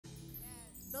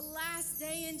last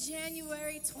day in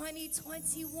January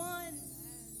 2021.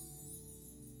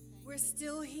 We're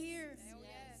still here.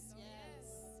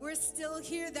 We're still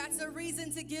here. That's a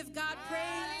reason to give God praise.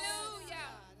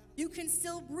 You can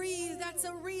still breathe. That's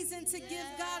a reason to give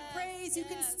God praise. You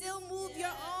can still move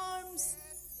your arms.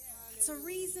 That's a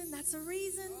reason. That's a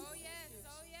reason.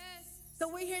 So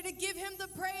we're here to give him the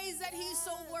praise that he's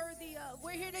so worthy of.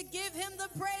 We're here to give him the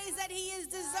praise that he is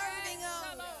deserving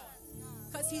of.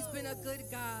 Because he's been a good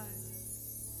God.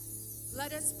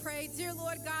 Let us pray. Dear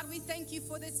Lord God, we thank you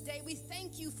for this day. We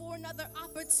thank you for another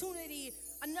opportunity,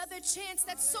 another chance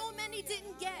that so many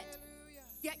didn't get.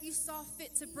 Yet you saw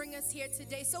fit to bring us here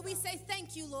today. So we say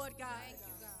thank you, Lord God.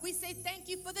 We say thank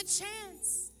you for the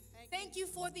chance. Thank you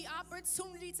for the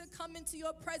opportunity to come into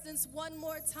your presence one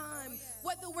more time.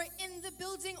 Whether we're in the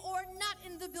building or not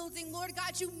in the building, Lord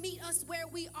God, you meet us where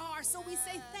we are. So we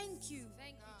say thank you.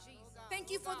 Thank you, Jesus. Thank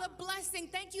you for the blessing.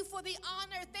 Thank you for the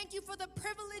honor. Thank you for the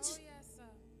privilege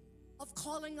of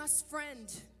calling us friend.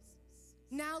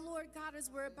 Now, Lord God, as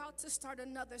we're about to start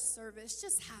another service,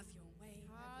 just have your way.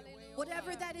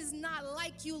 Whatever that is not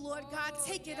like you, Lord God,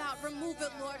 take it out. Remove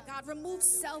it, Lord God. Remove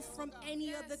self from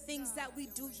any of the things that we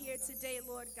do here today,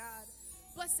 Lord God.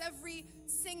 Bless every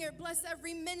singer, bless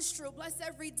every minstrel, bless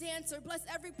every dancer, bless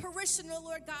every parishioner,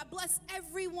 Lord God. Bless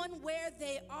everyone where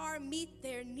they are. Meet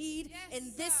their need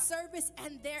in this service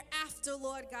and thereafter,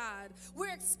 Lord God.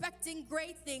 We're expecting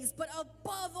great things, but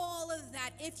above all of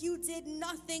that, if you did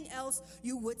nothing else,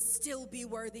 you would still be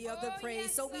worthy of the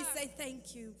praise. So we say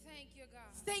thank you. Thank you,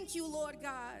 God. Thank you, Lord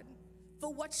God,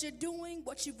 for what you're doing,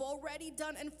 what you've already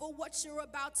done, and for what you're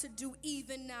about to do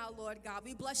even now, Lord God.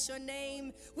 We bless your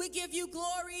name. We give you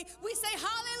glory. We say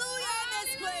hallelujah in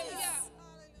this place.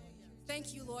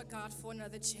 Thank you, Lord God, for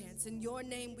another chance. In your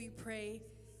name we pray,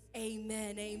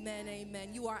 amen, amen,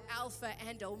 amen. You are Alpha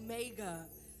and Omega.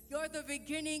 You're the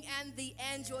beginning and the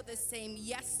end. You're the same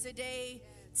yesterday,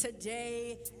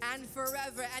 today, and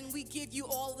forever. And we give you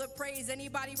all the praise.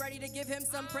 Anybody ready to give him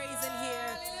some praise in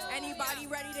here? Anybody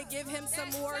ready to give him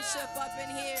some worship up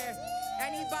in here?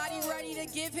 Anybody ready to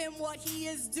give him what he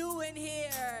is doing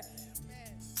here?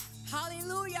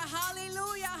 Hallelujah,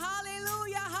 hallelujah,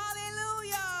 hallelujah,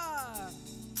 hallelujah.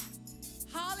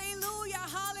 Hallelujah,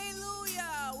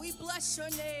 hallelujah. We bless your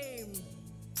name.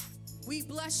 We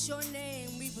bless your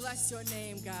name. We bless your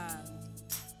name, God.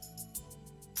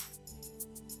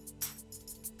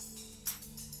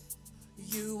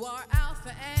 You are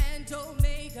Alpha and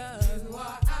Omega. You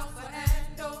are Alpha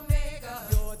and Omega.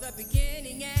 You're the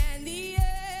beginning and the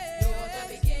end. You're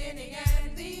the beginning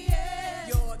and the end.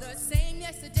 You're the same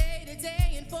yesterday,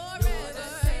 today, and forever. You're the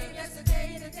same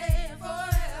yesterday, today, and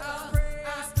forever.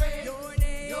 I'll praise your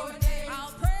name. Your name.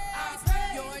 I'll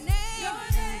praise your name. Your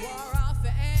name. You are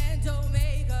Alpha and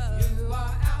Omega. You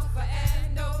are Alpha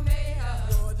and Omega.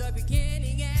 You're the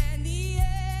beginning and the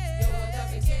end. You're the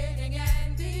beginning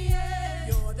and the end.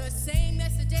 You're the same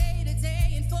yesterday,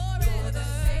 today, and forever. You're the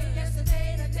same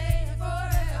yesterday, today, and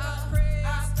forever.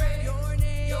 I'll praise your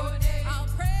name.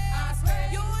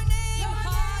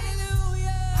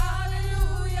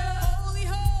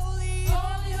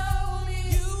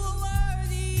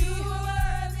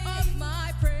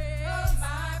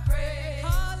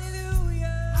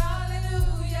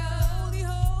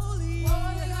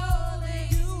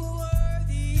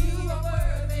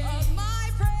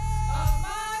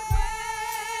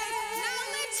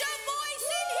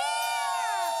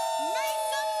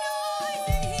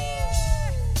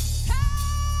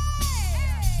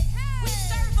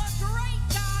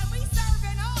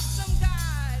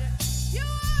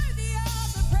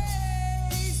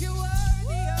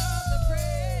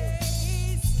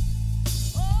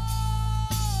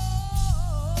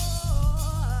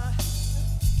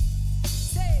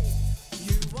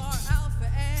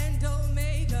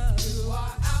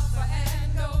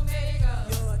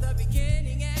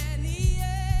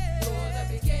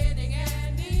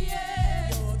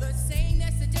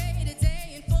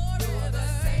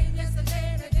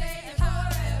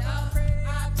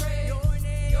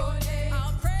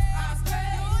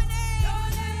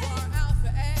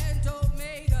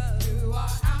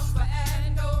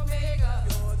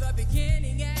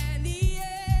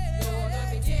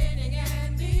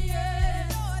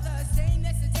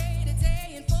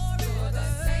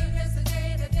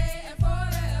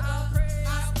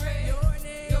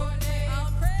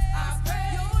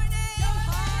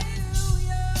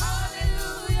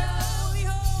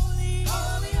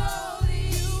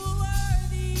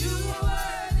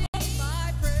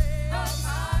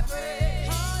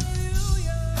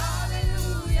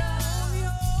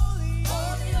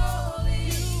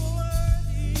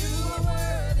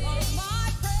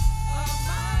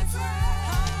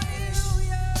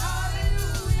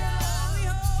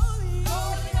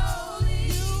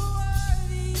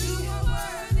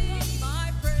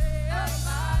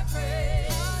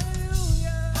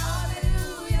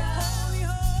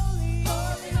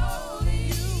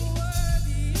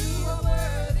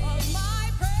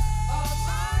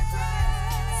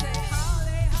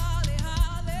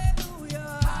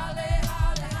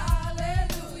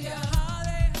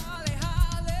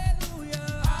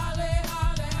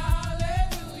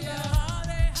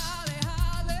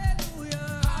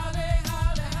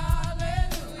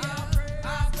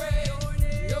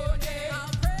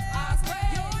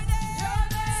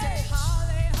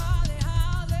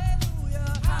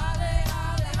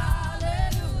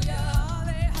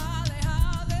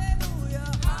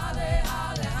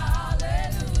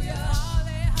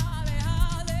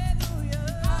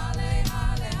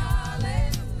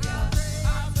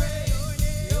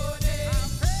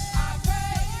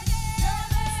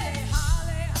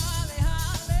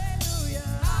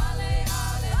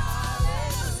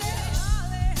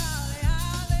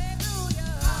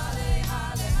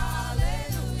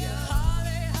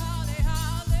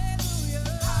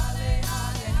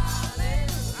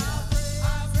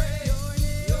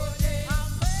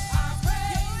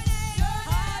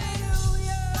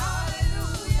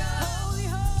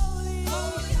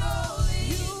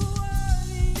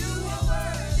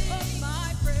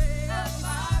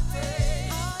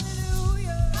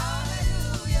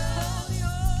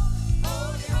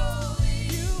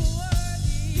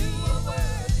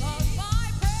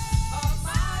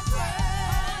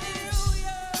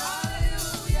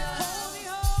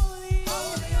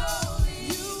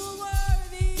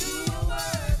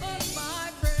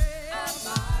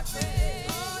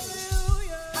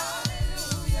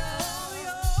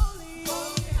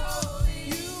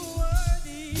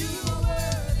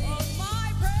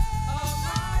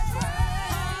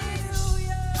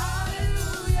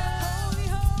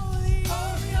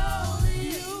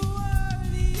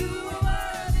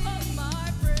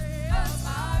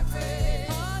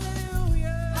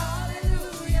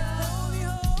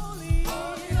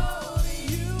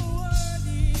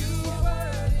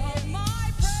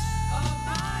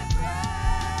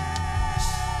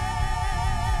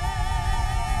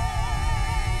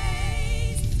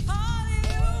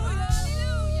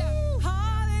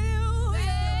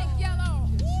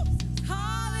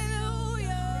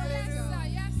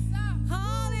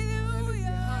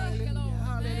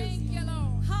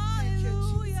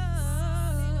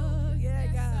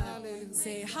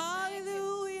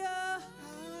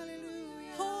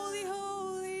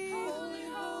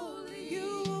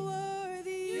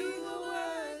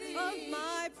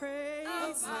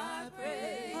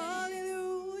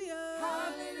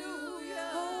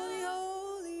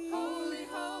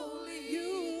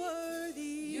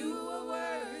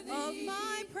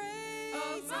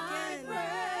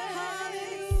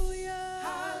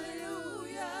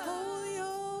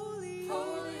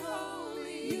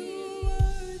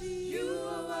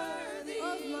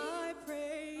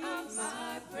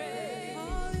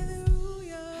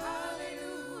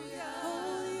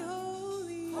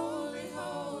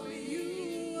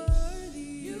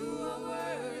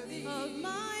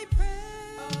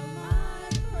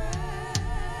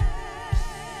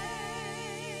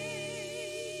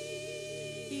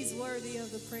 worthy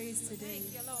of the praise today.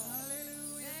 Thank you, Lord.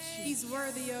 He's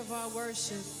worthy of our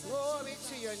worship. Glory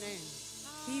to your name.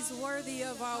 He's worthy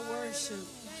of our worship.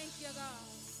 Thank you, God.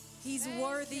 He's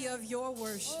worthy of your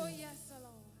worship. Oh, yes,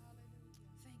 Lord.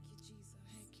 Thank you, Jesus.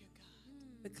 Thank you,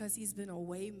 God. Because he's been a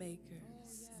way maker,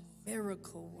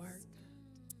 miracle worker,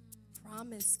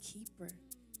 promise keeper.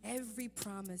 Every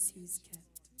promise he's kept.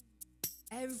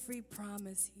 Every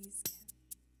promise he's kept.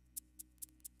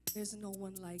 There's no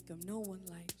one like him. No one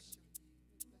like him.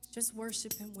 Just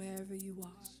worship him wherever you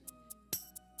are.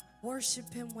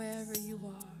 Worship him wherever you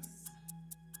are.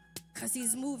 Because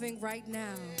he's moving right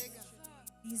now.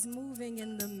 He's moving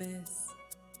in the midst.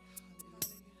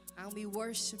 And we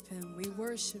worship him. We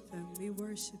worship him. We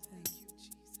worship him.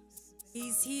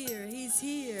 He's here. He's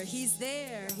here. He's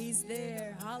there. He's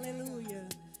there. Hallelujah.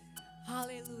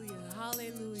 Hallelujah.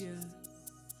 Hallelujah.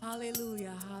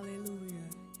 Hallelujah. Hallelujah.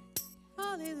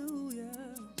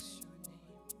 Hallelujah.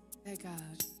 Hey,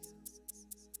 God.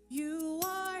 You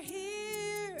are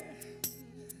here,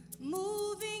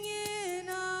 moving in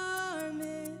our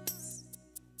midst.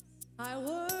 I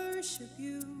worship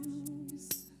you.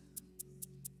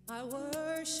 I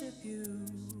worship you.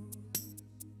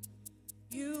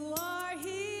 You are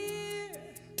here,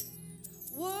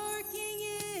 working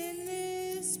in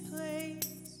this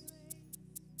place.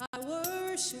 I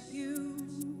worship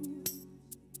you.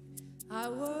 I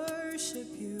worship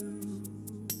you.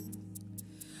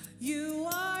 You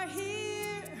are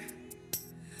here,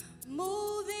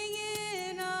 moving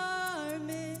in our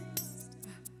midst.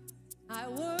 I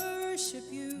worship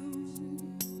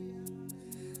you.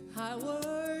 I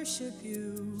worship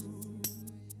you.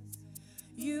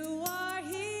 You are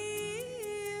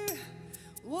here,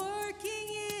 working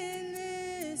in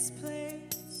this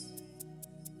place.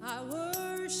 I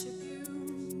worship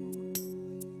you.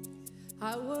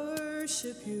 I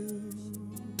worship you.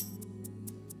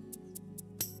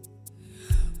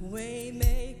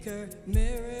 Waymaker,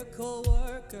 miracle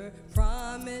worker,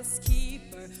 promise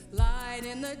keeper, light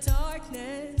in the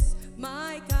darkness.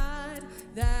 My God,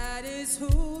 that is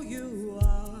who you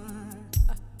are.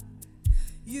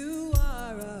 You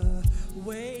are a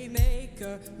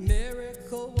waymaker,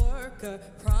 miracle worker,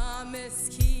 promise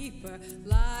keeper,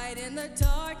 light in the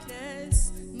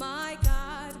darkness. My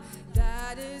God,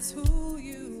 that is who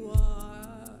you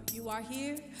are. You are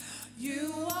here.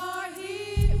 You are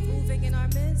here, moving in our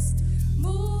midst,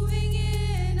 moving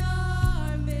in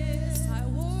our midst. I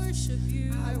worship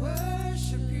you. I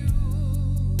worship you.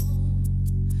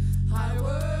 I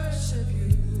worship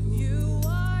you. You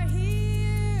are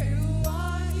here. You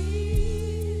are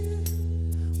here,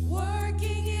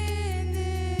 working in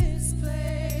this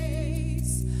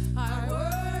place. I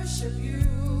worship you.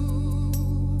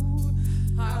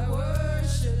 I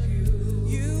worship you.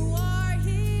 You are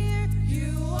here.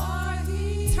 You are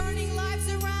here, turning lives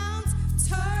around,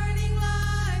 turning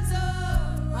lives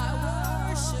up. I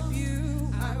worship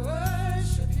you. I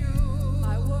worship you.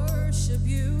 I worship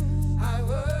you. I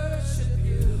worship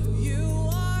you.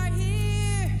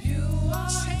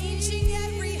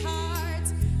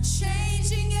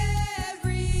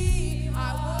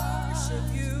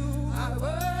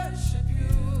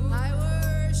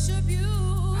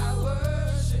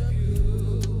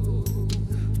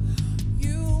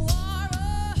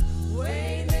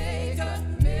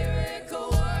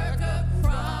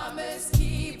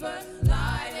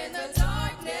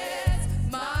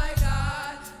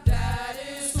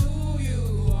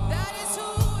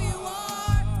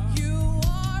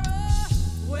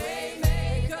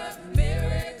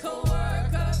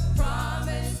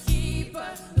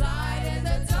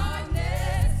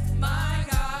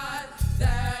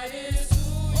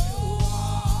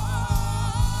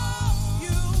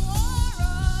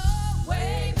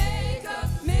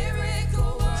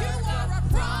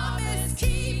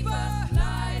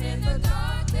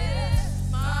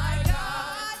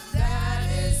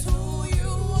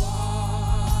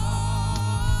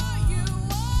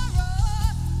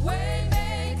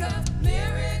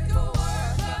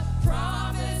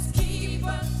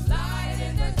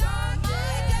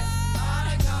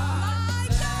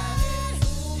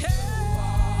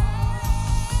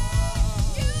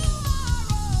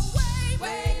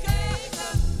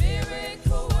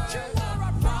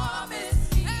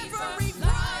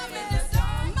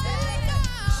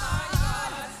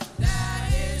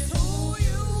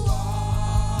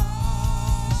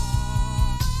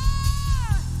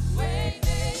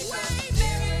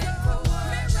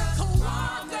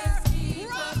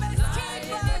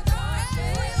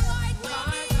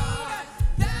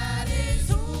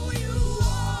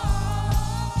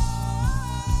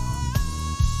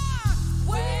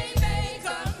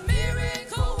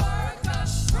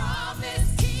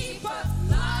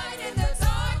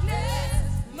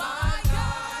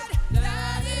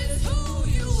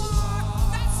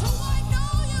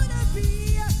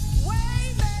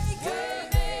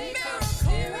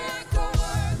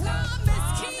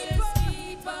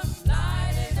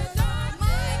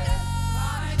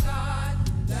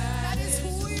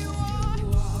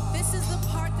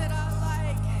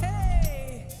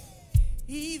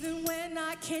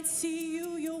 can't see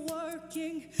you, you're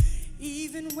working.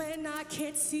 Even when I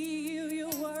can't see you,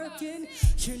 you're working.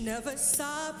 You never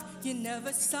stop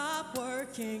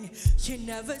working. You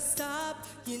never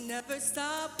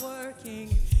stop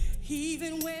working.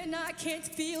 Even when I can't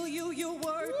feel you, you're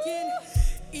working.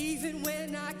 Even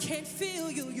when I can't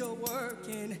feel you, you're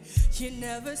working. You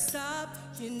never stop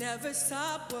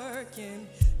working.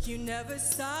 You never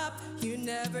stop, even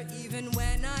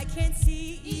when I can't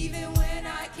see, even when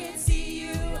I can't see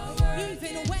you,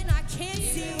 even when I can't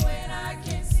see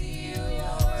you,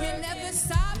 you never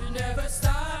stop,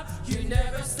 working. You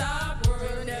never stop, even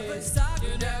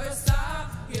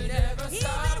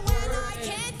when I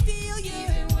can't feel you,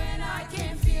 even when I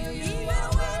can't feel you, you're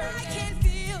working.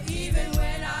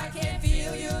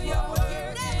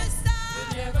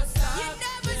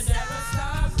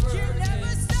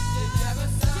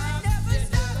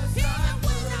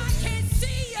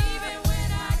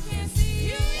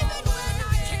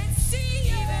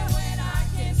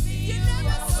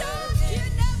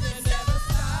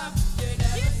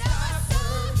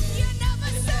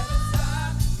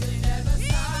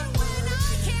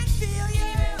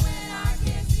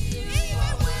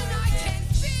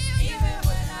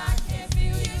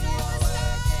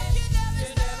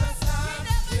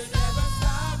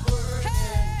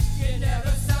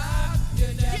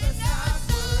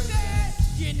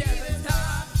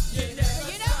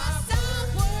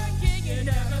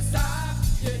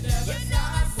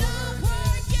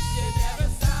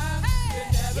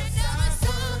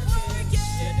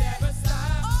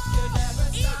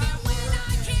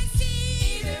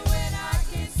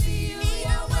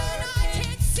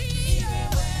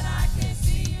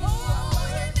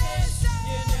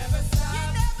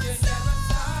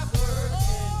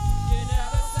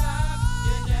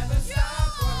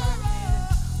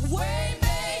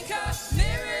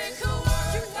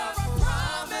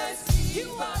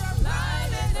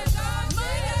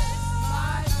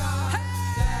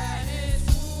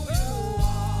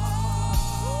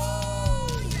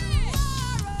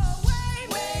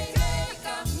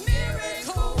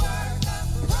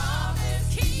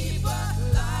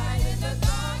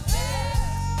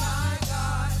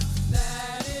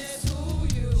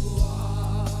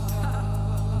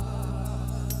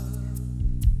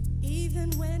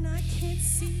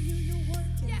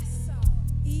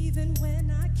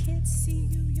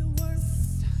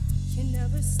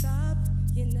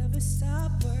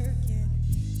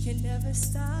 You never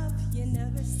stop, you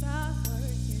never stop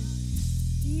working.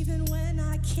 Even when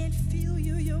I can't feel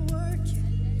you, you're working.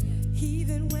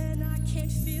 Even when I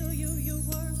can't feel you, you're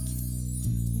working.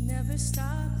 You never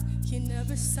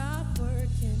stop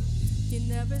working.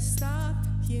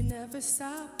 You never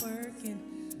stop working.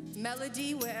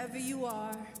 Melody, wherever you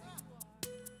are.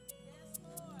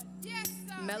 Yes,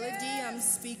 sir. Melody, I'm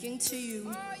speaking to you.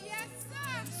 Oh, yes,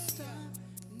 sir.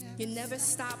 You never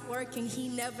stop working. He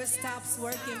never stops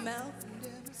working, Mel.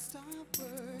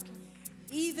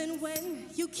 Even when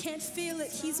you can't feel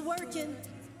it, he's working.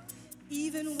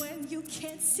 Even when you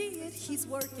can't see it, he's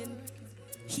working.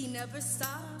 He never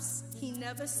stops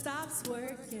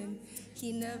working.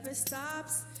 He never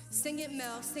stops. Sing it,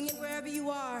 Mel. Sing it wherever you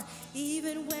are.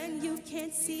 Even when you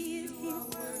can't see it,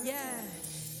 yeah.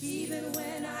 Even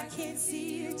when I can't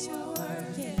see it, you're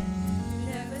working. You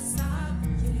never stop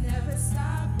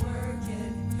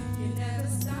working. You never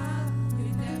stop.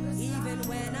 Even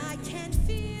when I can't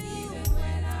feel. Even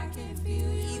when I can't feel.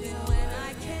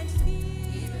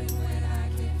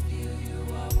 You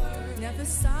are working. Never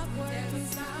stop working.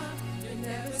 You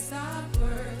never stop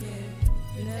working.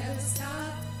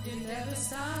 You never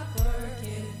stop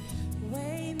working.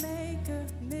 Waymaker,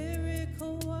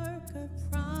 miracle worker,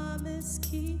 promise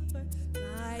keeper,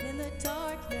 light in the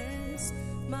darkness.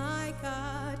 My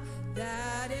God,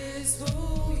 that is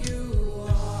who you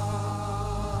are.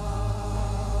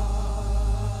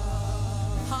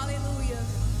 Hallelujah.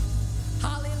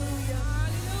 Hallelujah.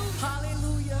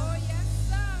 Hallelujah. Oh, yes,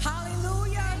 sir.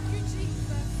 Hallelujah. Thank you,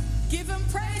 Jesus. Give him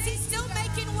praise. He's still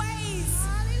making ways.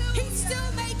 Hallelujah. He's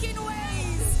still making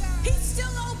ways. He's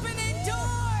still opening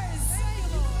doors. Thank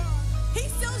you, Lord.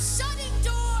 He's still shutting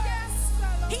doors. Yes, sir,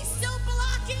 Lord. He's still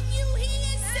blocking you. He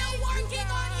is still working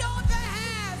on your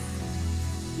behalf.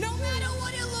 No matter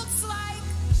what it looks like,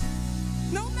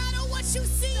 no matter what you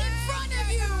see in front of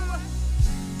you,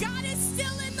 God is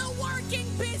still in the working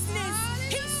business.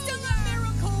 He's still a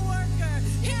miracle worker.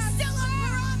 He's still a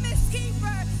promise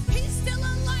keeper. He's still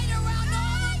a light around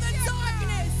all of the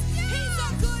darkness. He's a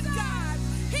good God.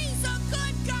 He's a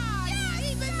good God.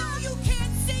 Even though you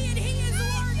can't see it, he is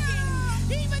working.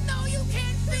 Even though you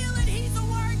can't feel it, he's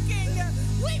working.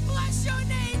 We bless your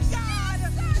name, God.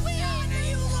 We honor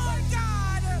you, Lord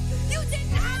God.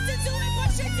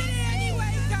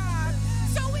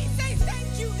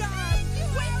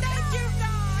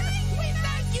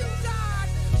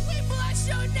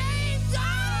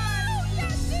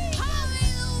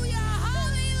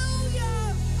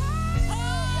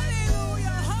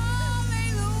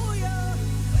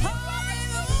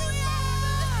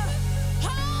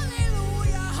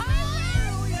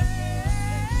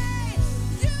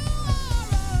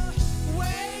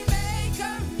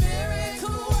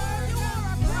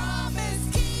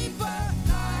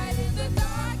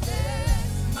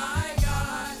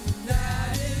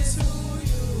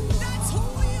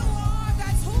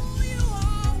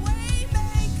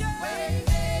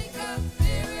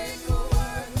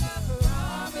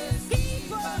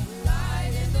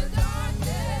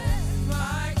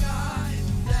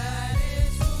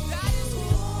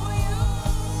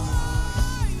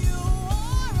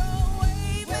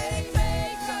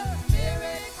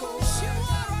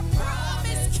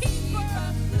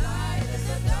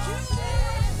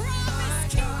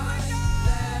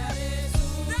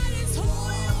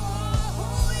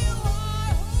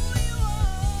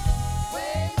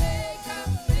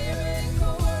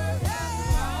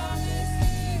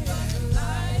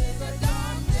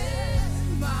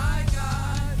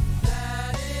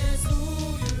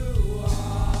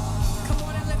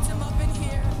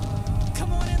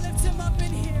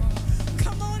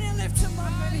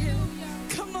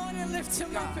 lift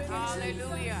him up in here.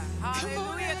 Hallelujah.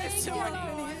 Hallelujah this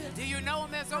morning. Do you know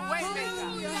him as a way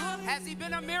maker? Has he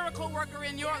been a miracle worker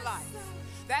in your life?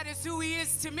 That is who he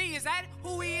is to me. Is that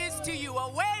who he is to you? A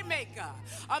way maker,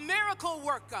 a miracle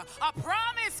worker, a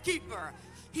promise keeper.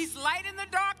 He's light in the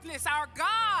darkness, our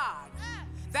God.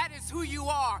 That is who you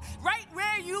are. Right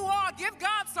where you are, give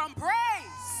God some praise.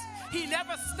 He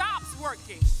never stops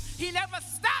working. He never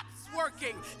stops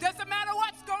working. Doesn't matter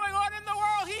what's going on in the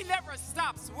world, he never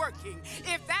stops working.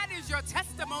 If that is your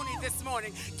testimony this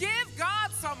morning, give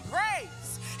God some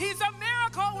praise. He's a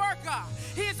miracle worker.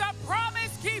 He's a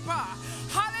promise keeper.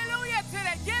 Hallelujah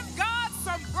today. Give God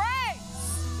some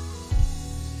praise.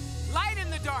 Light in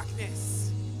the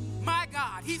darkness. My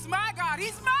God. He's my God.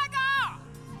 He's my God.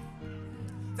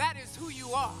 That is who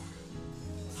you are.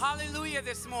 Hallelujah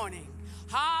this morning.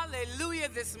 Hallelujah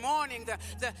this morning.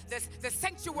 The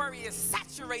sanctuary is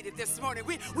saturated this morning.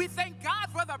 We thank God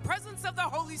for the presence of the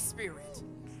Holy Spirit.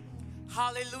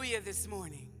 Hallelujah this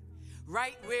morning.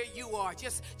 Right where you are,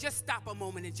 just stop a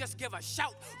moment and just give a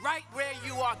shout right where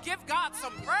you are. Give God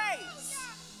some praise.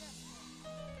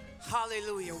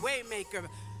 Hallelujah. Waymaker,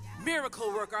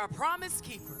 miracle worker, a promise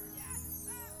keeper.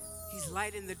 He's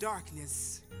light in the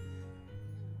darkness.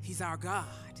 He's our God.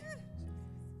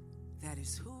 That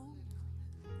is who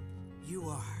you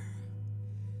are.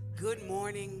 Good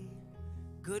morning,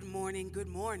 good morning, good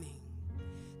morning.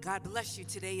 God bless you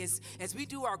today as we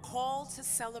do our call to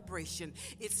celebration.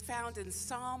 It's found in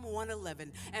Psalm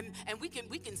 111. And we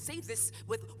can say this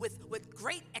with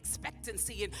great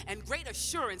expectancy and great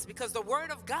assurance, because the word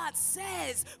of God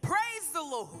says, praise the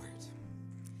Lord.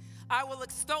 I will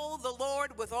extol the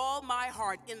Lord with all my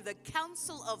heart in the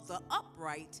council of the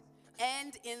upright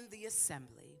and in the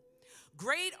assembly.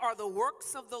 Great are the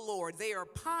works of the Lord. They are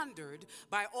pondered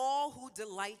by all who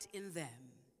delight in them.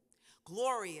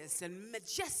 Glorious and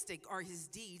majestic are his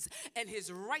deeds, and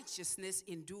his righteousness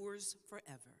endures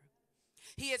forever.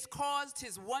 He has caused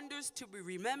his wonders to be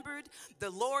remembered. The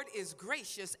Lord is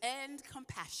gracious and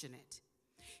compassionate.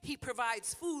 He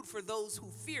provides food for those who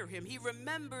fear him. He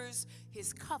remembers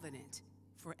his covenant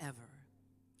forever.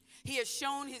 He has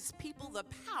shown his people the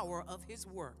power of his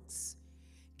works,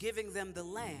 giving them the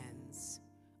lands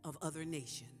of other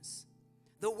nations.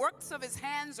 The works of his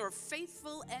hands are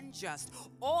faithful and just.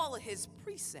 All his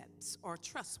precepts are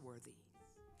trustworthy.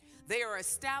 They are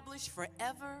established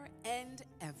forever and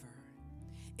ever,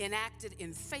 enacted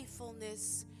in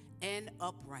faithfulness and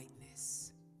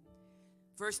uprightness.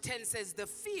 Verse 10 says, the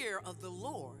fear of the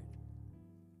Lord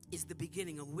is the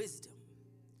beginning of wisdom.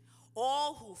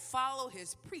 All who follow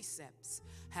his precepts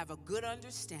have a good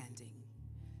understanding.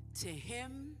 To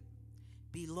him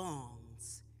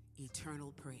belongs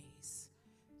eternal praise.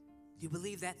 Do you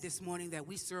believe that this morning, that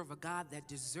we serve a God that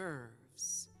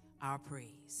deserves our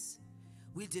praise?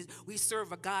 We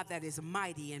serve a God that is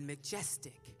mighty and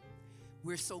majestic.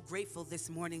 We're so grateful this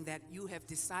morning that you have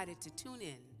decided to tune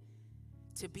in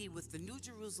to be with the New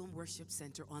Jerusalem Worship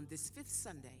Center on this 5th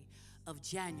Sunday of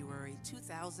January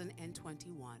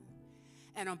 2021.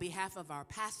 And on behalf of our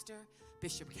pastor,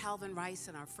 Bishop Calvin Rice,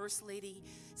 and our First Lady,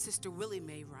 Sister Willie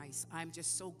Mae Rice, I'm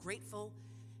just so grateful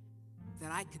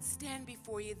that I could stand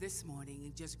before you this morning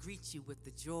and just greet you with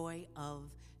the joy of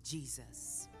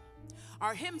Jesus.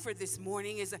 Our hymn for this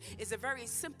morning is a very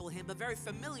simple hymn, a very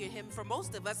familiar hymn for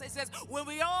most of us. It says, when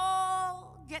we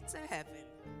all get to heaven.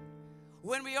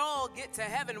 When we all get to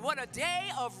heaven, what a day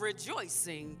of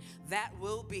rejoicing that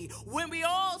will be. When we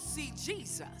all see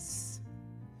Jesus,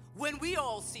 when we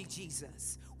all see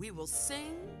Jesus, we will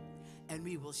sing and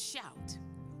we will shout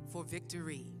for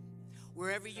victory.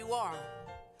 Wherever you are,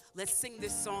 let's sing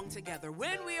this song together.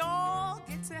 When we all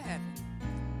get to heaven.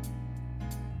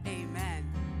 Amen.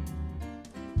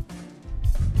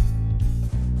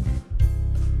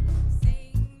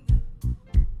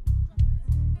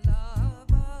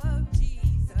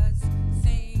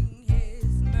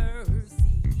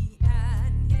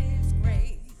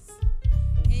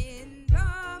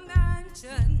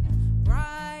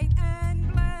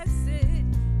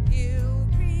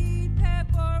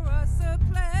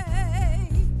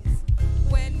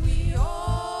 When we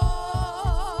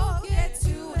all get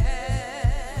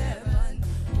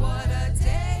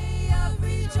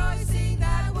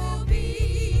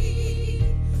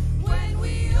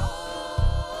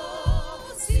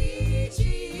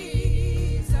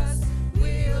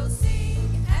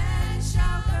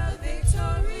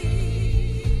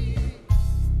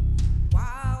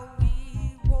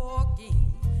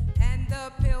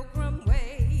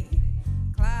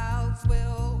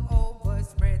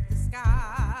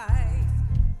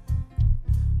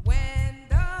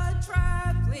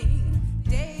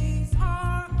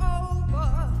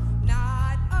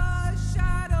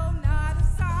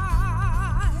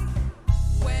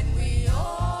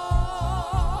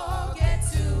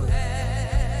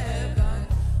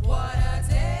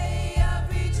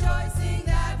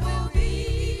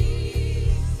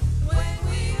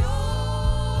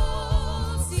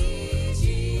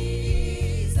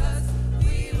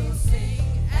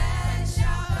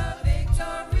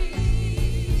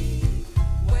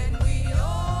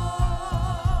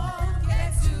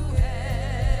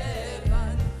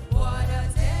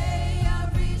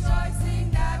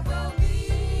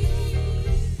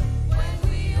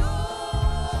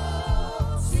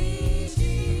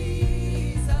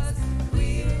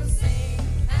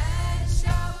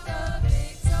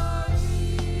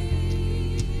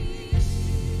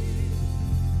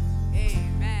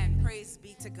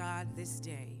God this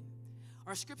day.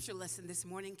 Our scripture lesson this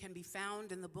morning can be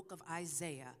found in the book of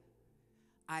Isaiah,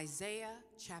 Isaiah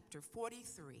chapter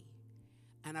 43,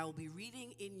 and I will be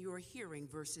reading in your hearing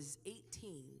verses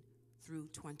 18 through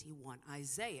 21.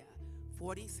 Isaiah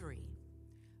 43,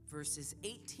 verses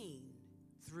 18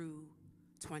 through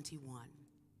 21.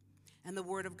 And the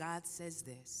word of God says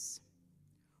this: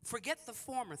 "Forget the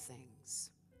former things.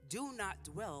 Do not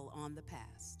dwell on the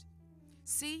past.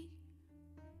 See,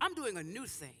 I'm doing a new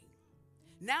thing.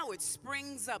 Now it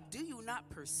springs up. Do you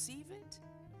not perceive it?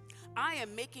 I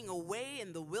am making a way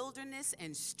in the wilderness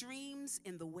and streams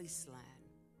in the wasteland.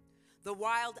 The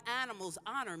wild animals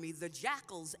honor me, the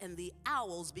jackals and the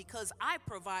owls, because I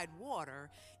provide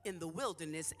water in the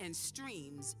wilderness and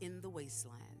streams in the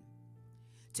wasteland,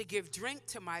 to give drink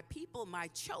to my people, my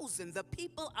chosen, the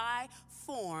people I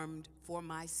formed for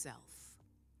myself.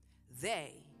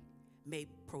 They may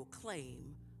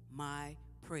proclaim my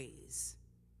praise.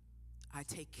 I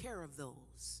take care of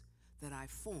those that I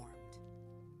formed,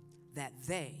 that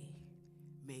they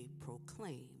may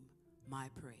proclaim my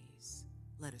praise."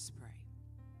 Let us pray.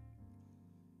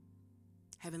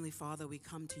 Heavenly Father, we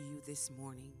come to you this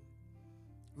morning,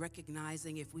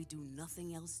 recognizing if we do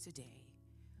nothing else today,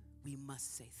 we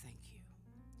must say thank you.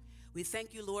 We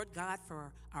thank you, Lord God,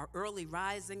 for our early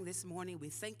rising this morning. We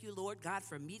thank you, Lord God,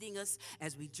 for meeting us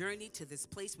as we journey to this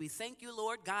place. We thank you,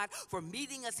 Lord God, for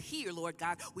meeting us here, Lord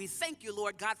God. We thank you,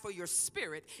 Lord God, for your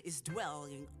spirit is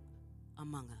dwelling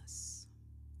among us.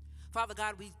 Father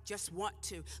God, we just want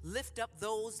to lift up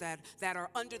those that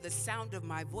are under the sound of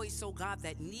my voice, oh God,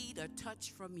 that need a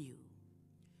touch from you.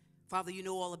 Father, you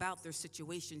know all about their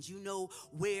situations. You know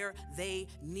where they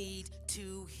need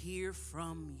to hear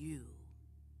from you.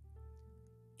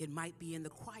 It might be in the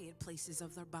quiet places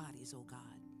of their bodies, oh God.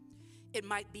 It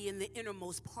might be in the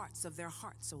innermost parts of their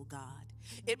hearts, oh God.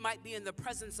 It might be in the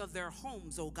presence of their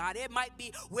homes, oh God. It might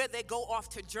be where they go off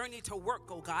to journey to work,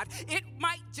 oh God. It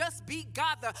might just be,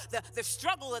 God, the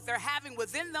struggle that they're having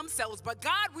within themselves. But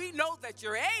God, we know that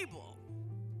you're able.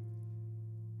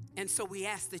 And so we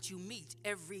ask that you meet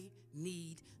every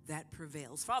need that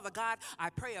prevails. Father God, I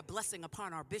pray a blessing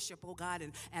upon our bishop, oh God,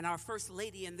 and our first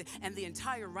lady and the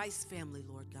entire Rice family,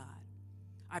 Lord God.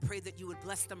 I pray that you would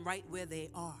bless them right where they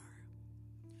are.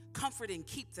 Comfort and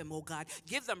keep them, oh God.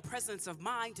 Give them presence of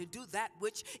mind to do that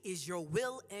which is your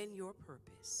will and your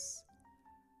purpose.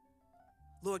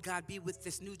 Lord God, be with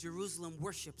this New Jerusalem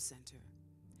Worship Center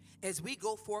as we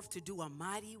go forth to do a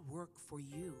mighty work for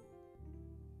you.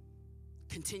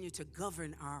 Continue to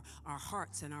govern our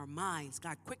hearts and our minds.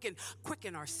 God,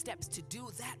 quicken our steps to do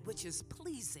that which is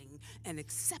pleasing and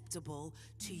acceptable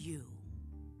to you.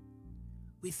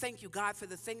 We thank you, God, for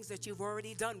the things that you've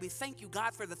already done. We thank you,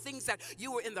 God, for the things that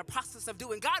you were in the process of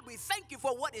doing. God, we thank you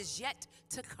for what is yet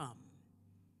to come.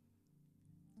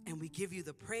 And we give you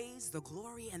the praise, the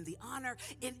glory, and the honor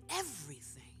in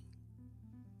everything.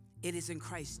 It is in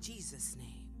Christ Jesus'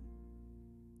 name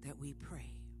that we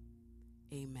pray.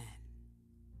 Amen.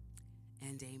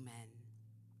 And amen.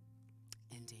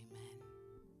 And amen.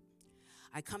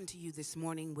 I come to you this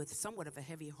morning with somewhat of a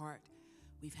heavy heart.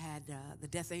 We've had, the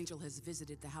death angel has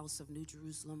visited the house of New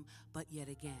Jerusalem, but yet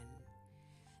again.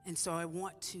 And so I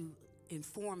want to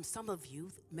inform some of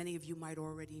you, many of you might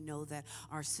already know, that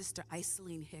our sister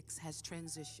Iceline Hicks has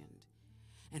transitioned.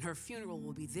 And her funeral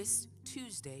will be this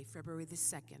Tuesday, February the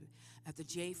 2nd, at the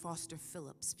J. Foster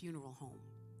Phillips Funeral Home.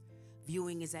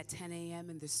 Viewing is at 10 a.m.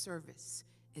 and the service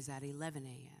is at 11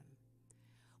 a.m.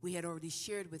 We had already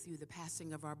shared with you the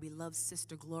passing of our beloved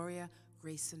sister Gloria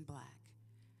Grayson Black.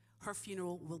 Her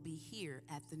funeral will be here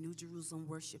at the New Jerusalem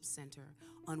Worship Center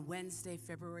on Wednesday,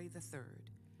 February the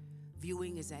 3rd.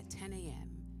 Viewing is at 10 a.m.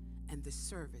 and the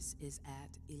service is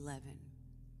at 11.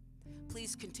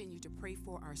 Please continue to pray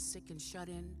for our sick and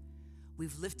shut-in.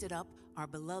 We've lifted up our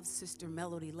beloved sister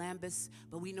Melody Lambus,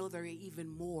 but we know there are even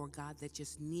more, God, that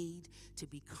just need to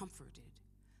be comforted,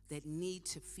 that need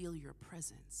to feel your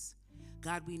presence.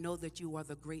 God, we know that you are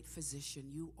the great physician.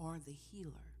 You are the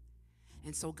healer.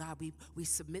 And so, God, we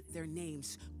submit their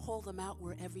names. Call them out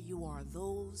wherever you are,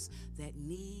 those that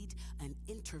need an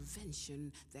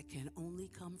intervention that can only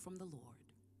come from the Lord.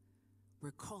 We're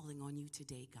calling on you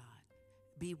today, God.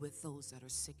 Be with those that are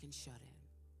sick and shut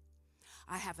in.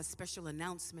 I have a special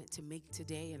announcement to make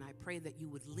today, and I pray that you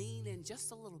would lean in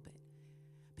just a little bit,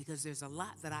 because there's a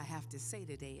lot that I have to say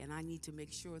today, and I need to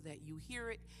make sure that you hear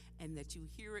it and that you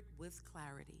hear it with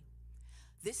clarity.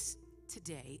 This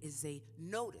today is a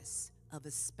notice of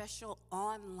a special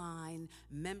online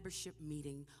membership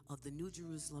meeting of the New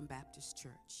Jerusalem Baptist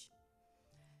Church.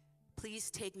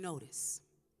 Please take notice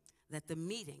that the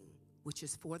meeting which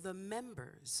is for the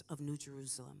members of New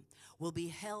Jerusalem, will be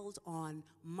held on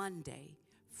Monday,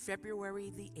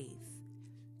 February the 8th,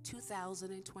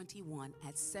 2021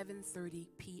 at 7:30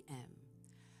 p.m.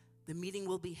 The meeting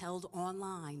will be held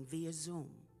online via Zoom,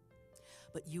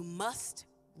 but you must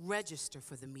register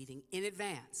for the meeting in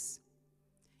advance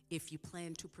if you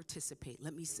plan to participate.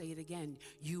 Let me say it again.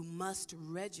 You must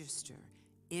register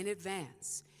in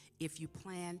advance if you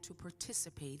plan to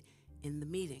participate in the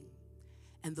meeting.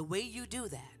 And the way you do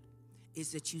that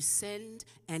is that you send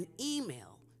an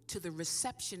email to the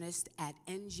receptionist at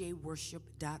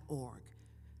njworship.org.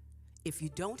 If you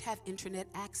don't have internet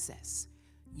access,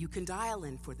 you can dial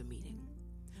in for the meeting,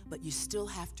 but you still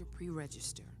have to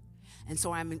pre-register. And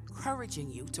so I'm encouraging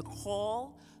you to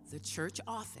call the church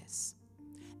office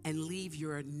and leave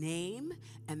your name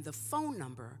and the phone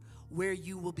number where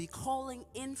you will be calling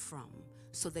in from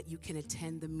so that you can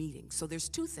attend the meeting. So there's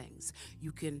two things.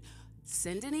 You can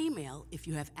send an email if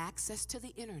you have access to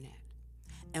the internet,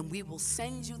 and we will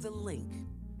send you the link.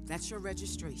 That's your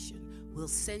registration. We'll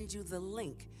send you the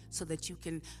link so that you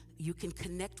can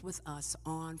connect with us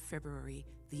on February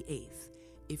the 8th.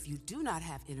 If you do not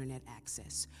have internet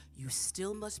access, you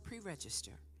still must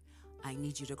pre-register. I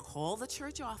need you to call the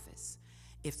church office.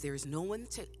 If there's no one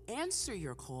to answer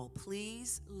your call,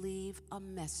 please leave a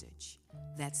message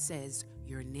that says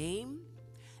your name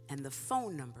and the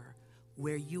phone number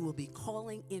where you will be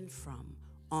calling in from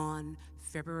on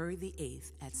February the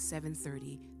 8th at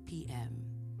 7:30 p.m.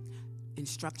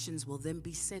 Instructions will then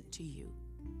be sent to you.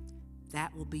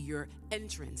 That will be your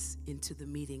entrance into the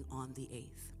meeting on the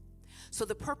 8th. So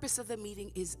the purpose of the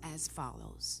meeting is as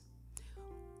follows.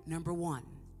 Number one,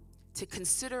 to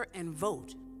consider and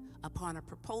vote upon a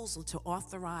proposal to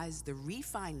authorize the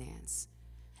refinance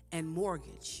and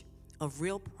mortgage of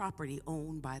real property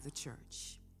owned by the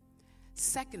church.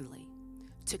 Secondly,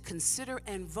 to consider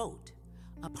and vote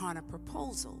upon a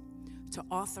proposal to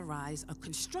authorize a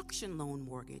construction loan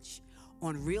mortgage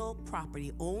on real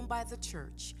property owned by the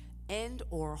church and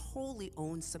or wholly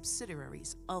owned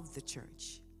subsidiaries of the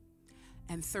church.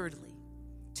 And thirdly,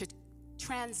 to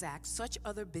transact such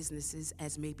other businesses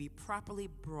as may be properly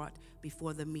brought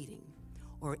before the meeting,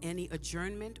 or any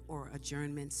adjournment or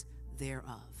adjournments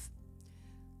thereof.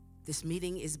 This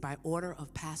meeting is by order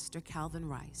of Pastor Calvin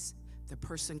Rice, the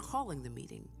person calling the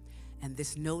meeting, and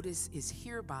this notice is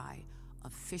hereby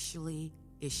officially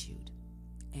issued.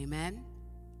 Amen.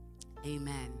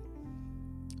 Amen.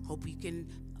 Hope you can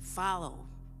follow.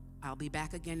 I'll be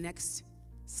back again next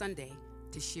Sunday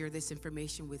to share this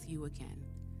information with you again.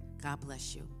 God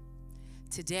bless you.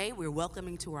 Today we're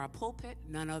welcoming to our pulpit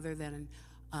none other than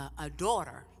a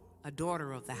daughter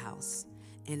of the house,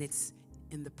 and it's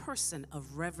in the person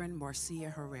of Reverend Marcia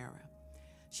Herrera.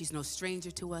 She's no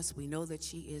stranger to us. We know that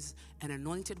she is an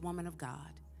anointed woman of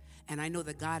God, and I know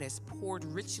that God has poured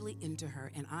richly into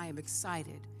her, and I am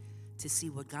excited to see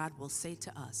what God will say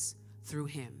to us through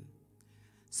him.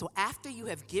 So after you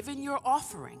have given your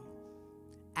offering,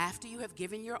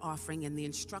 and the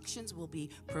instructions will be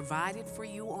provided for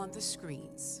you on the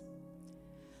screens,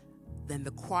 then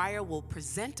the choir will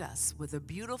present us with a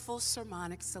beautiful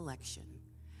sermonic selection,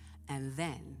 and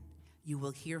then you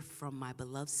will hear from my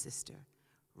beloved sister,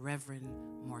 Reverend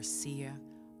Marcia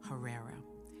Herrera.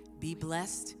 Be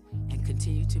blessed and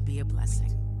continue to be a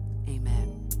blessing.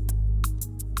 Amen.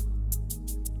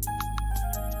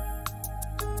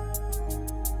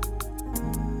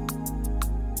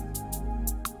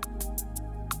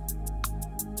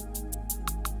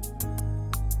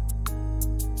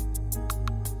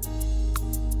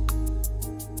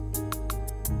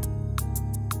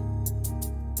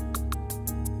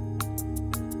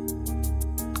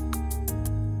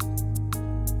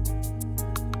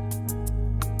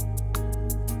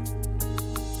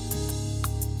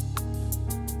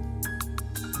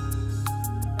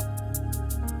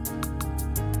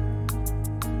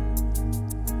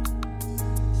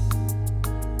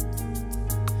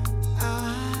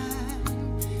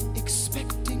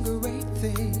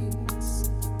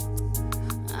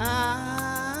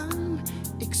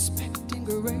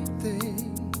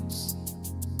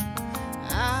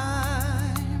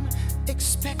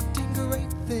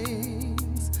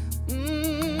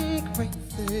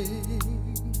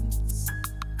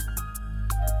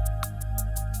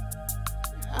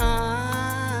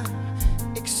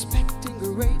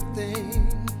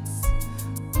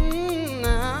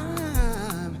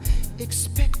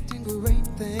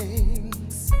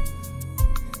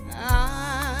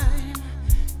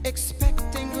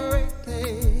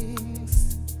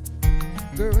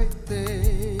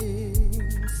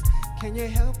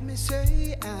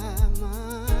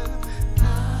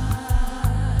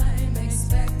 I'm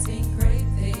expecting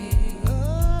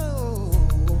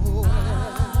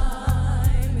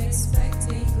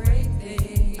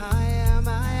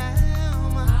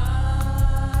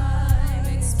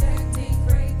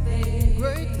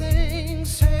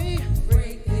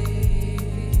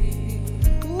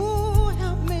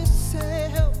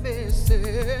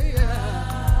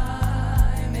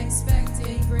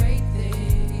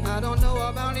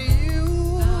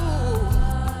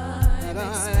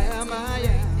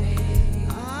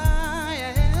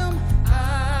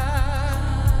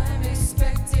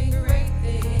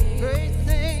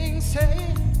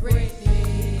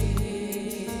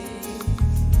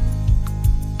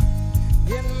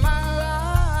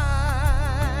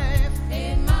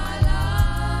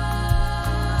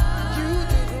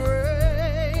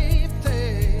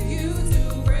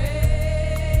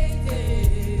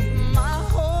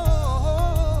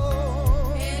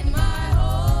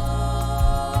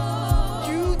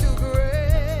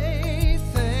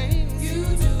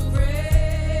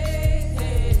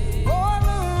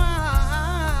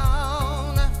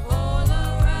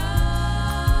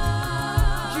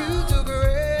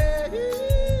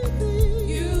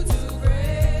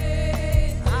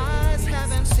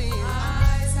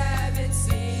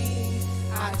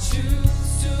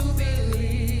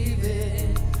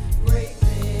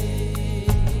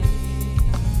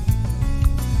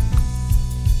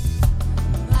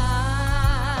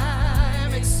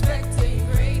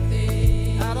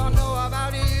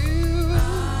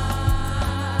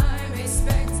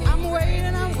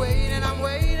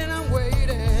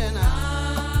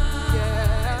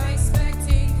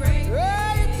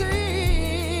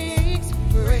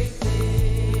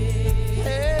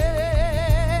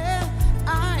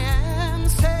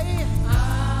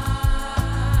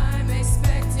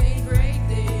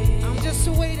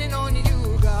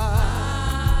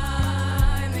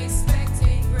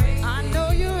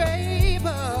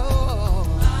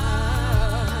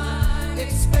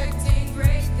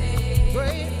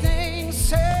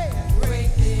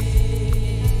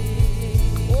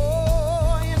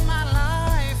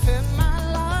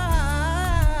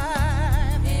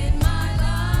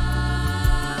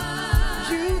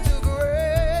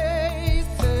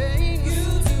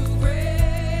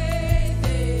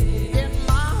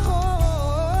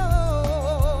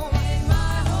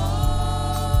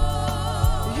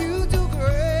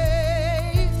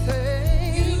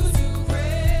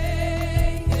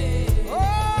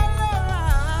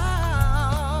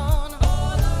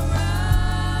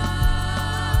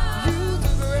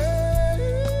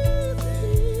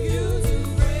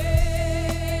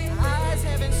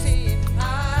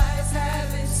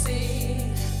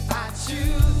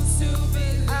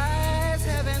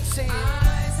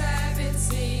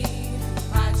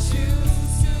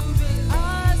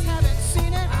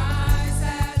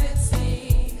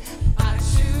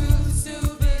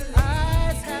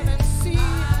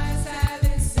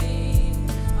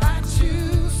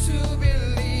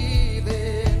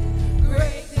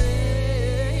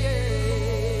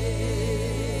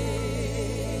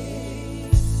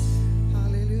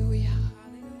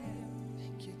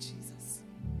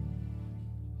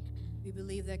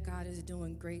believe that God is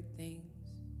doing great things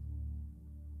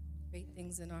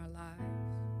in our lives.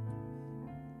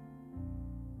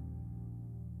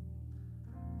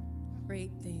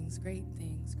 Great things, great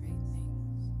things, great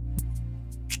things.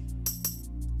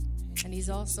 And he's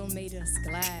also made us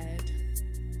glad.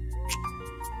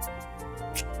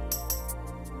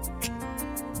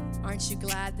 Aren't you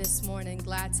glad this morning?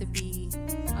 Glad to be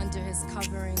under his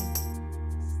covering.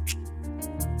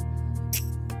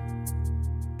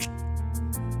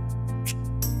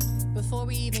 Before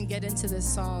we even get into this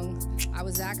song, I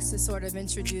was asked to sort of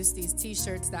introduce these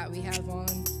t-shirts that we have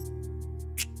on.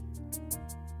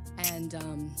 And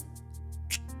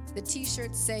the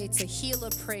t-shirts say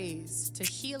Tehillah Praise.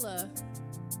 Tehillah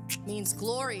means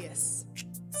glorious.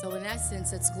 So in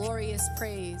essence, it's glorious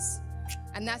praise.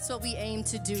 And that's what we aim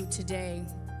to do today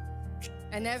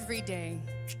and every day.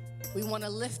 We want to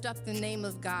lift up the name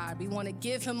of God. We want to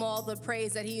give him all the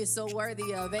praise that he is so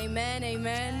worthy of. Amen,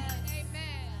 amen.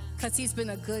 Because he's been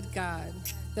a good God.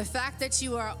 The fact that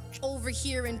you are over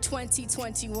here in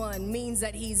 2021 means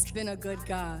that he's been a good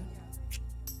God.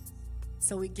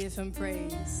 So we give him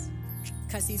praise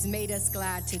because he's made us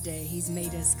glad today. He's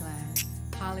made us glad.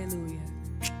 Hallelujah.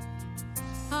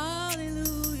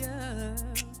 Hallelujah.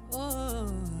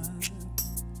 Oh.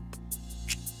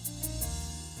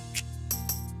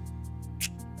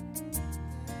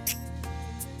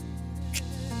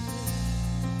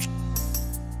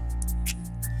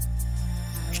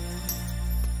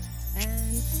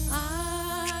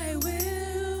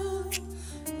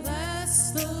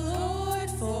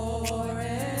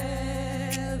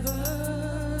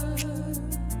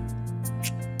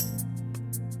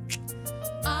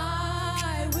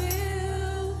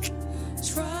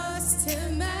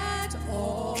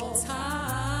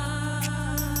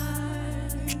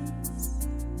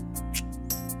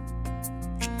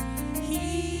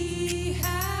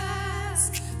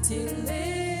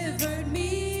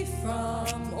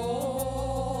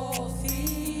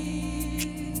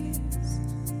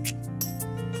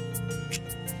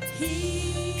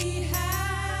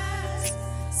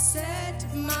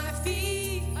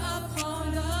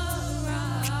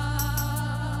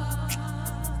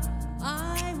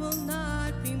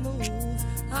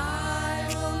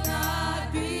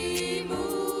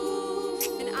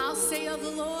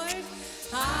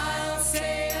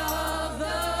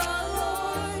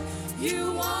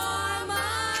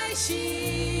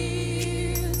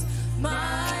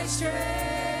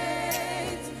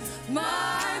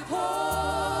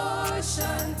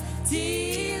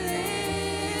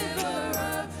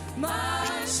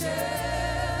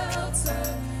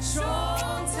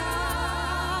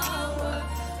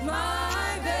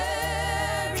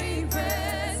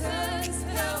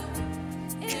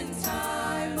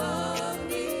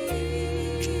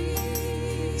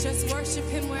 Worship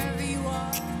him wherever you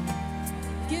are.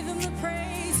 Give him the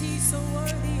praise he's so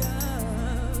worthy of.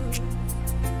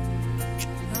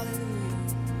 Hallelujah.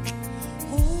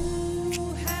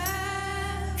 Who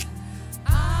have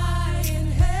I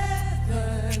in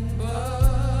heaven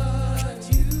but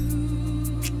you?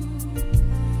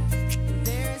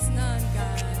 There's none,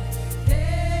 God.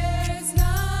 There's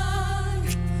none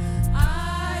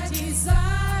I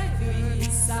desire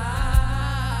beside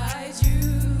you.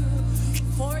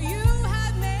 For you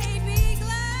have made me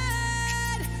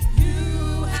glad.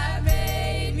 You have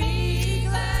made me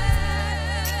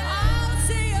glad. I'll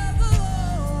say of the Lord.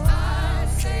 I'll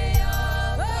say of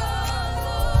the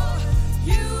Lord.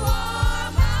 You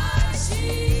are my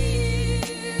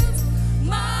shield,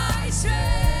 my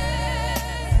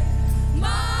strength,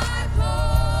 my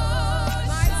portion,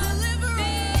 my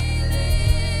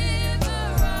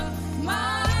deliverer,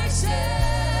 my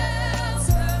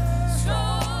shelter,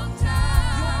 strong tower.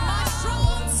 My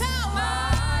strong tower,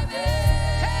 my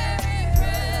very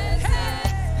present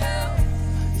help.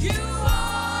 You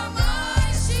are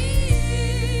my shield,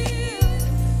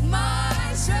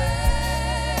 my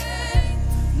strength,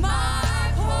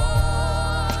 my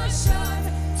portion,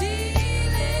 deliverer,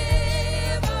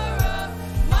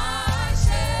 my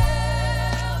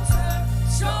shelter,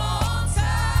 strong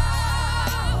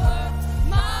tower,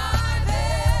 my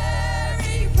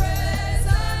very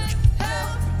present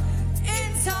help in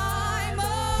time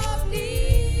of need.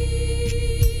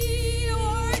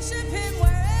 Worship him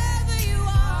wherever you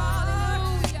are.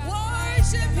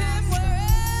 Worship him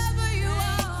wherever you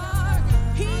are.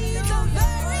 He's a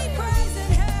very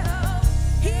present help.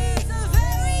 He's a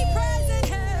very present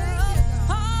help.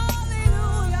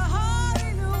 Hallelujah,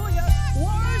 hallelujah.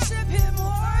 Worship him,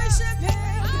 worship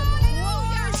him.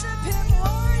 Worship him,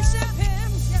 worship him.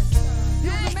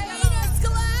 You've made us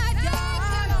glad,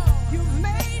 God. You've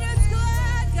made us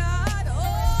glad, God.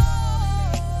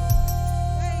 Oh,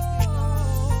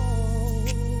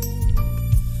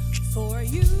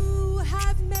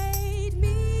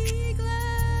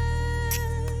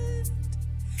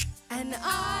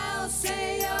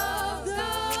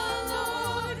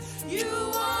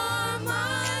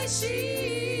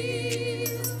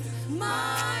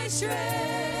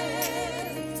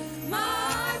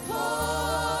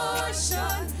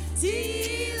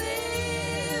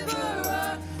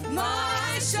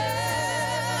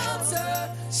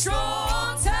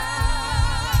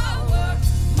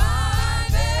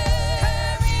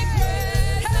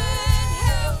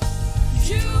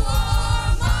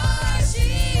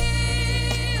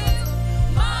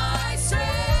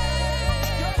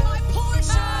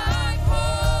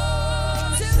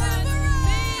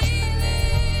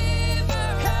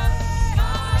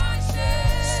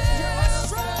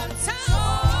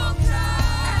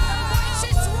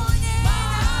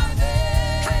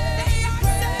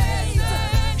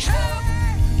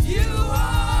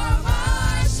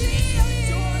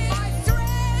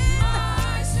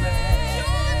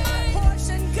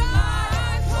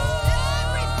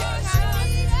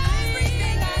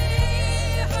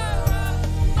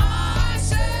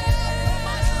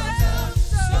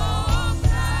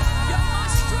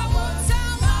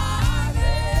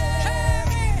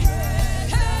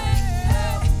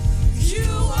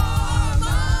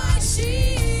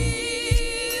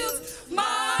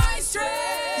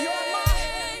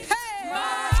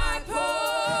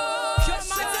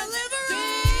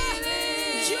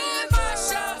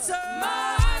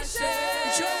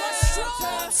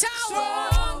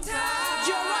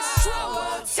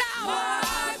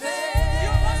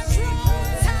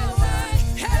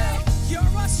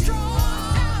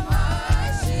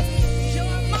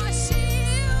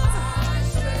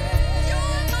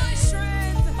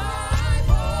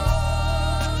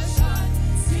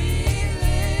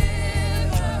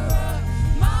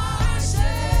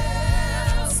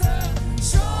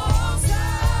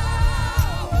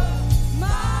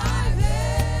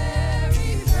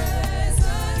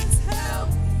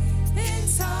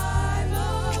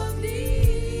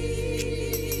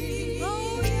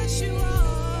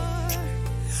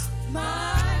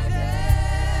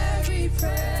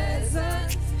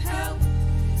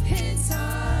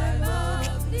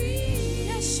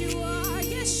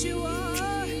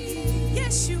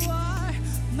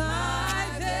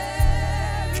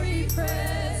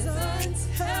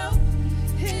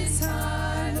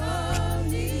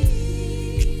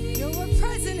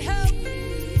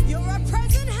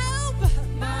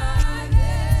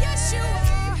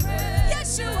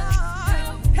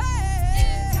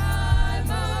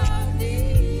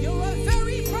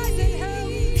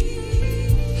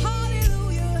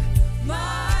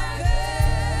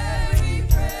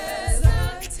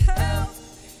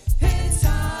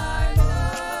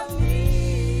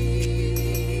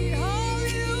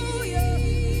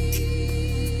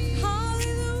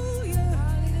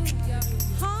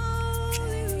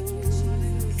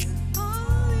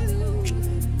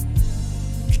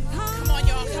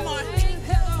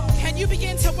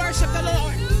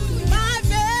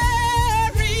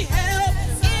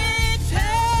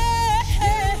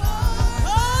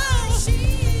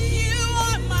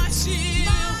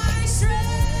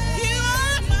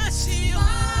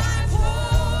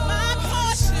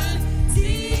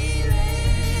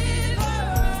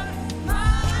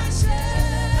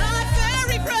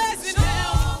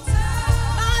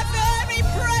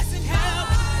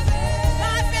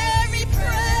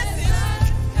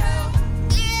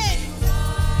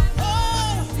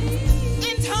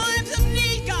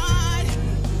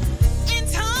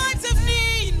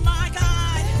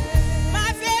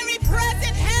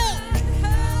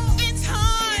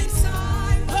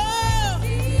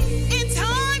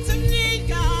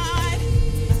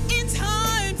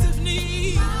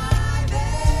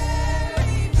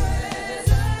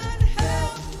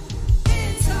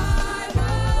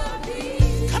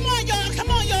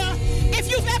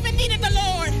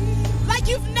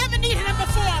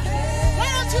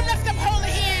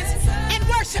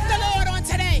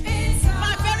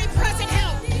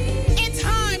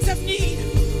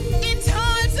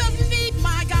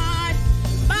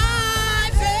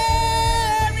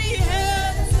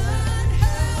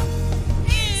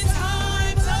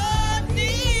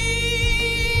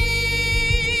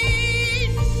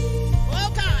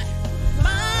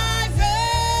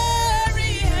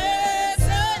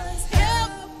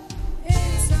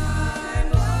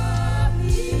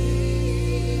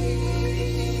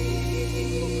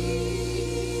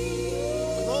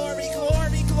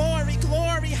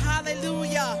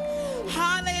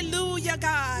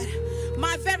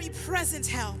 very present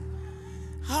help.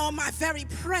 Oh, my very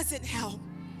present help.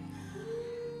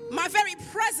 My very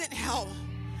present help.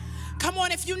 Come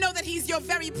on, if you know that he's your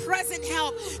very present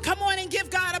help, come on and give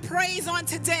God a praise on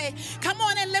today. Come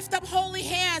on and lift up holy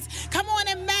hands. Come on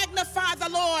and magnify the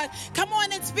Lord. Come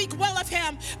on and speak well of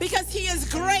him, because he is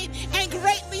great and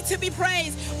greatly to be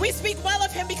praised. We speak well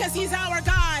of him because he's our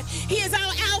God. He is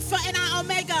our Alpha and our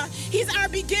Omega. He's our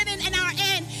beginning and our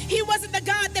end. He wasn't the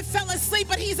God that fell asleep,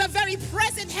 but he's a very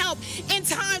present help in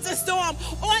times of storm.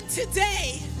 On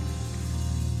today,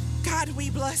 God, we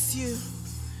bless you.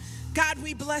 God,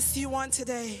 we bless you on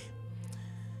today.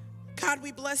 God,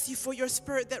 we bless you for your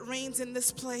spirit that reigns in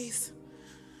this place,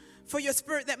 for your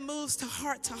spirit that moves to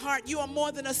heart to heart. You are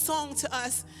more than a song to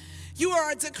us. You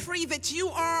are a decree that you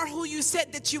are who you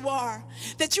said that you are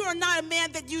not a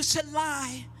man that you should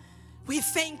lie. We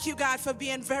thank you, God, for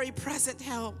being very present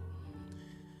help.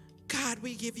 God,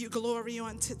 we give you glory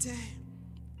on today.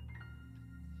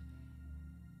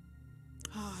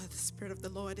 Oh, the Spirit of the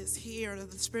Lord is here.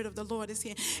 The Spirit of the Lord is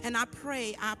here. And I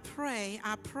pray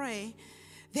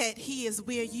that he is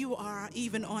where you are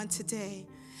even on today.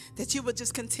 That you would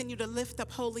just continue to lift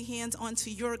up holy hands onto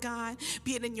your God,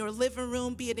 be it in your living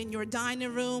room, be it in your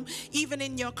dining room, even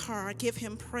in your car. Give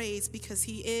him praise, because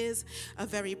he is a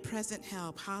very present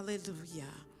help.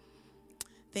 Hallelujah.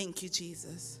 Thank you,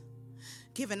 Jesus.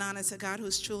 Giving honor to God,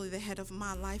 who's truly the head of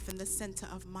my life and the center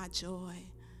of my joy.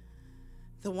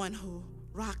 The one who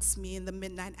rocks me in the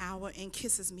midnight hour and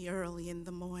kisses me early in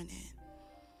the morning.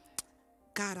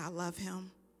 God, I love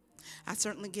him. I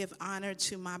certainly give honor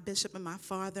to my bishop and my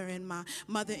father and my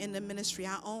mother in the ministry,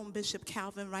 our own Bishop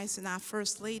Calvin Rice and our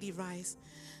First Lady Rice,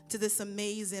 to this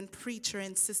amazing preacher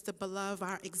and sister beloved,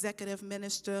 our executive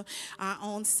minister, our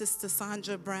own sister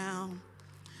Sandra Brown,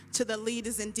 to the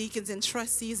leaders and deacons and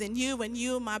trustees, and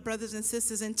you, my brothers and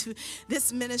sisters, into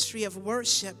this ministry of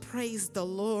worship. Praise the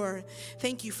Lord.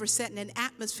 Thank you for setting an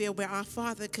atmosphere where our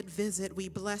Father could visit. We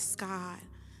bless God.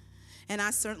 And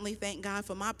I certainly thank God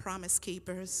for my promise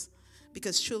keepers,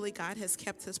 because truly God has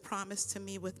kept his promise to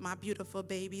me with my beautiful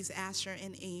babies, Asher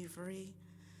and Avery.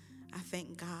 I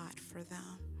thank God for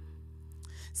them.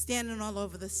 Standing all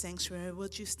over the sanctuary,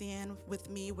 would you stand with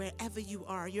me wherever you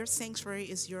are? Your sanctuary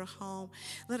is your home.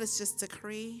 Let us just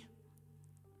decree,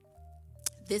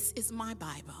 this is my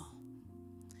Bible.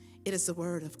 It is the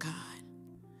word of God.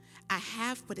 I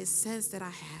have what it says that I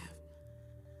have.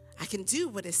 I can do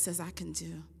what it says I can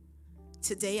do.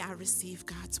 Today I receive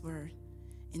God's word.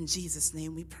 In Jesus'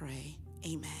 name we pray.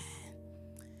 Amen.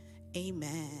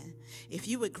 Amen. If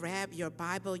you would grab your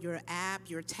Bible, your app,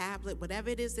 your tablet, whatever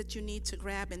it is that you need to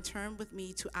grab, and turn with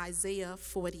me to Isaiah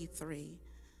 43.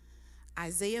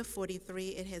 Isaiah 43,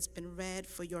 it has been read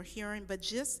for your hearing, but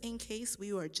just in case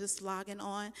we are just logging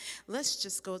on, let's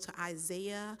just go to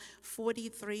Isaiah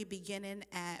 43, beginning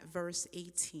at verse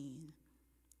 18.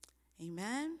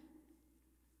 Amen.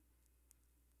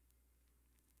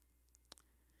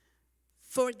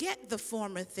 Forget the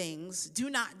former things, do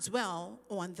not dwell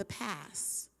on the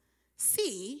past.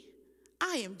 See,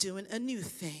 I am doing a new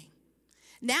thing.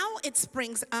 Now it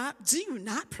springs up, do you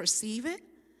not perceive it?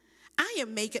 I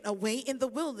am making a way in the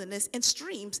wilderness and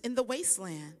streams in the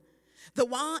wasteland. The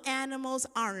wild animals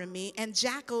honor me, and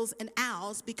jackals and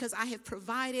owls, because I have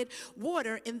provided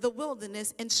water in the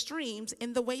wilderness and streams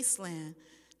in the wasteland,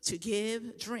 to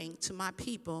give drink to my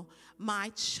people,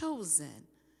 my chosen,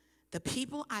 the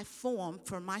people I formed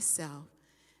for myself,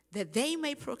 that they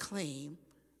may proclaim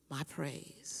my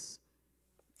praise.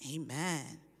 Amen.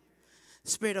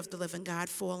 Spirit of the living God,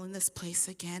 fall in this place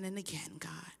again and again,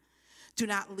 God. Do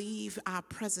not leave our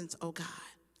presence, oh God.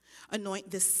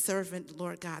 Anoint this servant,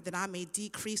 Lord God, that I may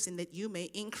decrease and that you may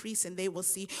increase, and they will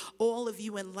see all of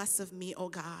you and less of me, oh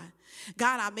God.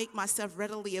 God, I make myself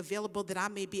readily available that I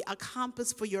may be a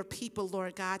compass for your people,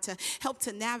 Lord God, to help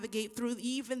to navigate through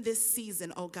even this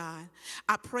season, oh God.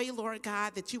 I pray, Lord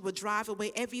God, that you will drive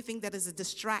away everything that is a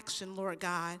distraction, Lord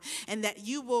God, and that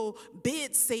you will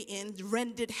bid Satan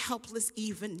rendered helpless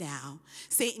even now.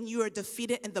 Satan, you are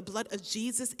defeated, and the blood of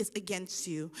Jesus is against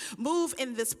you. Move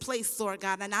in this place, Lord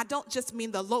God, and I don't just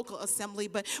mean the local assembly,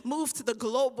 but move to the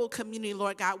global community,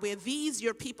 Lord God, where these,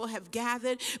 your people, have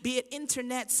gathered, be it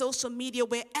internet, social media,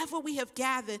 wherever we have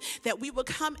gathered, that we will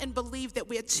come and believe that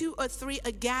where two or three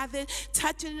are gathered,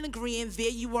 touching and agreeing, there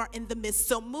you are in the midst.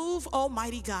 So move,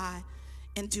 Almighty God,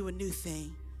 and do a new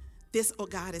thing. This, oh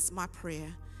God, is my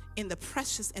prayer. In the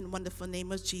precious and wonderful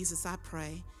name of Jesus, I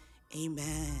pray.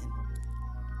 Amen.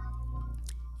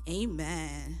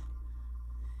 Amen.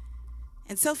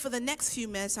 And so for the next few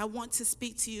minutes, I want to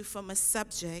speak to you from a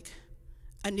subject,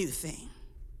 a new thing.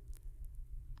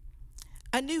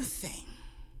 A new thing.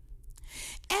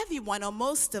 Everyone or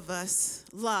most of us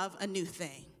love a new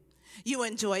thing. You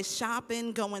enjoy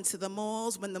shopping, going to the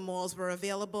malls when the malls were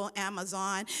available,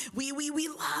 Amazon. We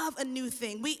love a new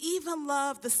thing. We even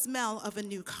love the smell of a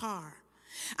new car.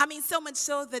 I mean, so much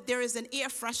so that there is an air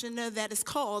freshener that is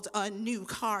called a new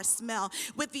car smell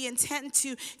with the intent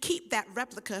to keep that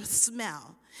replica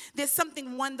smell. There's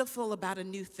something wonderful about a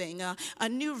new thing, a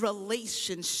new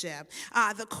relationship,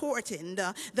 the courting,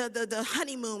 the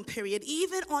honeymoon period.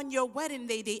 Even on your wedding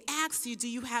day, they ask you, do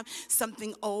you have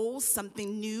something old,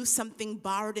 something new, something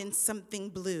borrowed, and something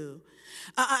blue?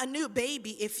 A new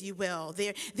baby, if you will.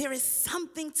 There is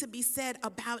something to be said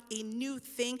about a new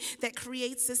thing that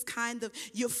creates this kind of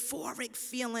euphoric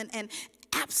feeling and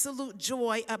absolute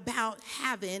joy about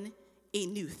having a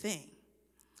new thing.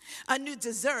 A new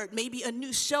dessert, maybe a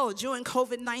new show during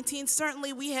COVID-19.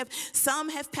 Certainly some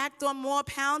have packed on more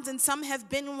pounds and some have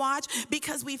binge watched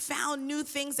because we found new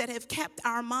things that have kept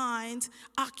our minds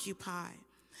occupied.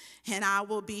 And I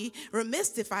will be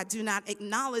remiss if I do not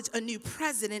acknowledge a new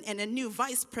president and a new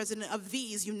vice president of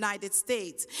these United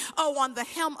States. Oh, on the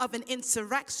helm of an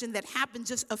insurrection that happened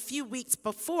just a few weeks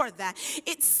before that,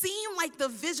 it seemed like the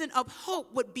vision of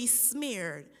hope would be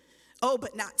smeared. Oh,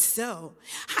 but not so.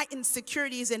 Heightened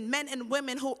securities and men and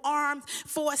women who armed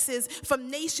forces from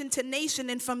nation to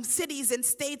nation and from cities and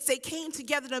states, they came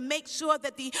together to make sure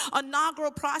that the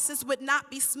inaugural process would not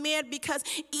be smeared, because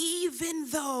even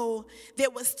though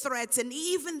there was threats and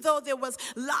even though there was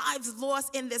lives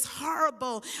lost in this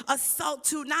horrible assault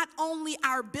to not only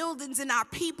our buildings and our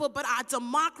people, but our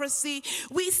democracy,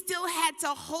 we still had to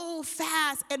hold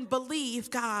fast and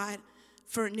believe God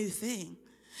for a new thing.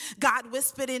 God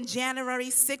whispered in January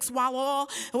 6th while all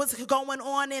was going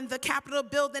on in the Capitol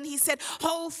building. He said,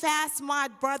 hold fast, my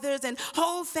brothers, and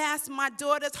hold fast, my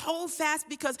daughters. Hold fast,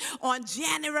 because on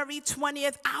January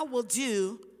 20th, I will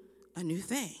do a new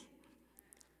thing.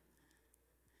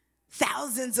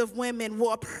 Thousands of women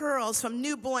wore pearls, from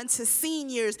newborn to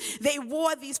seniors. They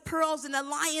wore these pearls in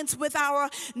alliance with our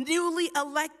newly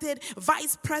elected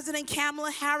Vice President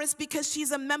Kamala Harris, because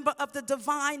she's a member of the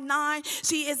Divine Nine.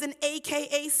 She is an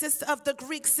AKA sister of the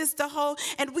Greek sisterhood.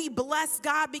 And we bless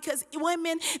God because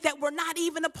women that were not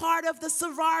even a part of the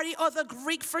sorority or the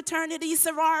Greek fraternity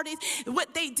sororities,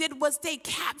 what they did was they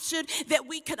captured that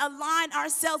we could align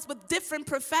ourselves with different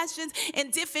professions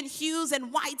and different hues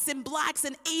and whites and blacks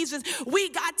and Asians. We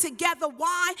got together.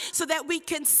 Why? So that we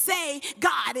can say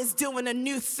God is doing a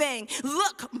new thing.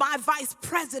 Look, my vice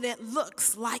president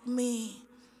looks like me.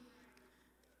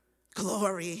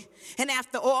 Glory. And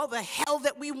after all the hell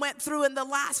that we went through in the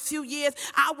last few years,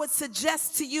 I would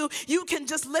suggest to you, you can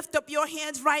just lift up your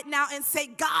hands right now and say,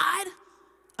 God,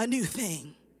 a new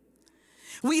thing.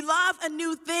 We love a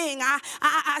new thing.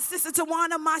 Sister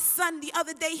Tawana, my son, the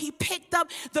other day, he picked up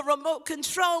the remote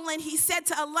control and he said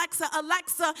to Alexa,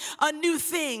 Alexa, a new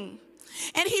thing.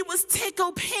 And he was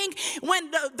tickled pink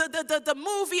when the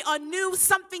movie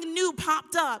something new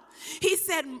popped up. He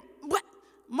said, what,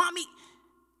 Mommy,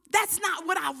 that's not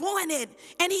what I wanted.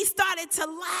 And he started to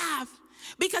laugh,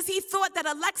 because he thought that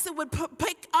Alexa would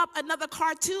pick up another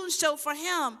cartoon show for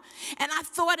him. And I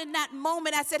thought in that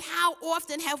moment, I said, how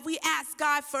often have we asked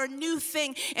God for a new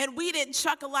thing and we didn't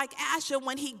chuckle like Asher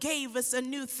when he gave us a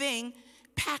new thing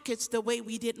packaged the way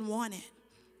we didn't want it?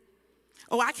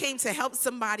 Oh, I came to help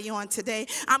somebody on today.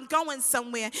 I'm going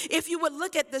somewhere. If you would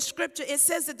look at the scripture, it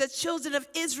says that the children of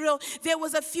Israel, there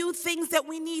was a few things that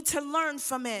we need to learn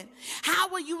from it.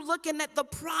 How are you looking at the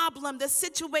problem, the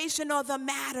situation, or the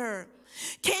matter?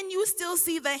 Can you still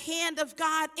see the hand of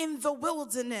God in the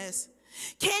wilderness?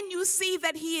 Can you see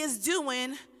that he is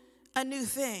doing a new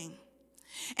thing?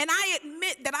 And I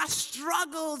admit that I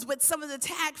struggled with some of the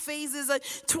tag phases of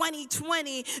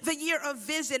 2020, the year of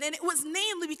vision. And it was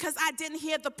namely because I didn't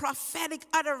hear the prophetic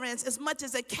utterance as much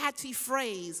as a catchy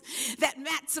phrase that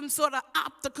matched some sort of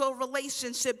optical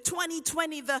relationship.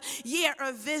 2020, the year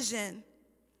of vision.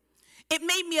 It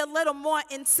made me a little more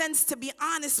incensed, to be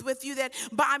honest with you, that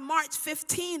by March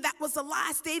 15, that was the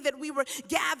last day that we were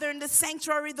gathered in the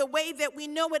sanctuary the way that we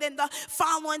know it. And the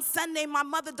following Sunday, my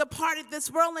mother departed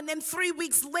this world. And then 3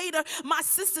 weeks later, my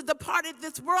sister departed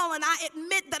this world. And I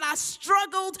admit that I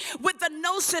struggled with the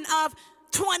notion of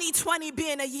 2020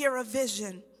 being a year of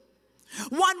vision.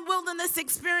 One wilderness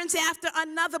experience after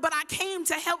another, but I came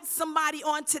to help somebody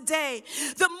on today.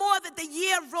 The more that the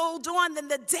year rolled on, than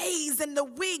the days and the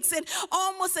weeks, and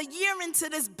almost a year into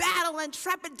this battle and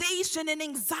trepidation and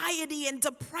anxiety and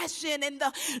depression and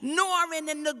the gnawing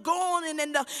and the going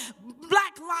and the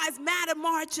Black Lives Matter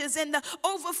marches and the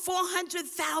over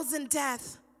 400,000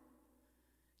 deaths,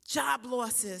 job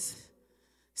losses,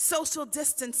 social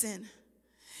distancing,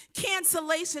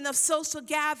 cancellation of social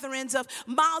gatherings, of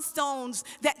milestones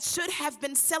that should have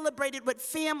been celebrated with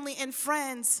family and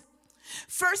friends.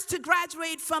 First to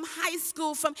graduate from high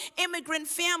school from immigrant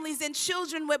families and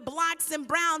children with blacks and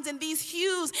browns and these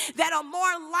hues that are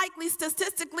more likely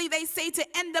statistically, they say, to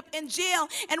end up in jail.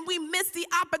 And we miss the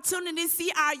opportunity to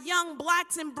see our young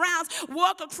blacks and browns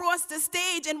walk across the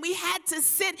stage, and we had to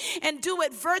sit and do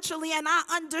it virtually, and I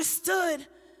understood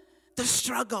the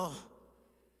struggle.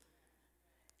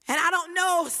 And I don't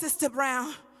know, Sister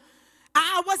Brown,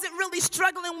 I wasn't really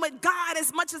struggling with God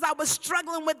as much as I was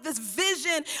struggling with this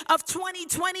vision of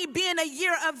 2020 being a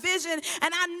year of vision.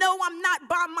 And I know I'm not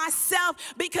by myself,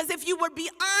 because if you would be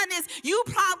honest, you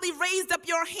probably raised up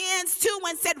your hands too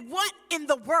and said, what in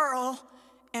the world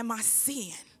am I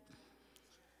seeing?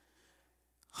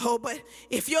 Oh, but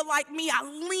if you're like me, I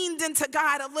leaned into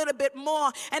God a little bit more,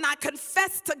 and I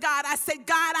confessed to God. I said,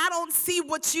 God, I don't see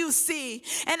what you see.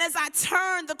 And as I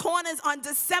turned the corners on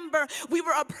December, we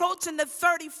were approaching the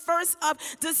 31st of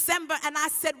December, and I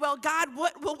said, well, God,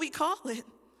 what will we call it?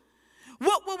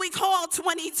 What will we call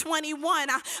 2021?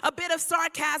 A bit of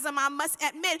sarcasm, I must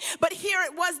admit. But here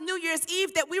it was New Year's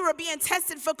Eve that we were being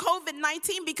tested for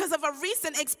COVID-19 because of a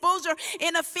recent exposure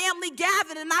in a family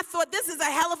gathering. And I thought, this is a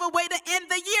hell of a way to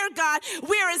end the year, God.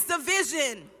 Where is the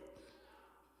vision?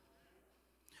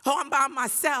 Oh, I'm by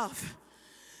myself.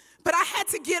 But I had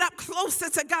to get up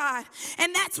closer to God.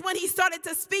 And that's when he started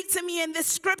to speak to me in this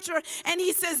scripture. And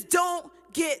he says, don't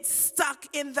get stuck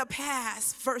in the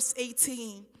past. Verse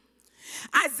 18.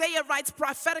 Isaiah writes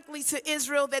prophetically to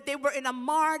Israel that they were in a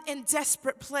marred and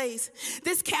desperate place.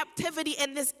 This captivity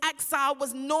and this exile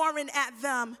was gnawing at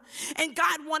them. And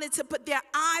God wanted to put their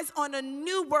eyes on a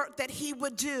new work that he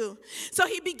would do. So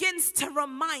he begins to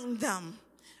remind them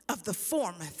of the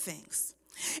former things.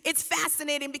 It's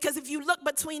fascinating because if you look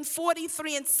between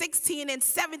 43 and 16 and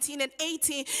 17 and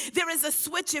 18, there is a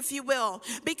switch, if you will,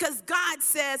 because God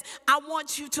says, I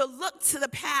want you to look to the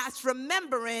past,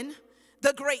 remembering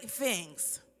the great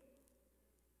things.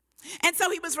 And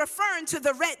so he was referring to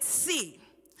the Red Sea.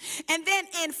 And then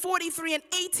in 43 and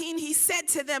 18, he said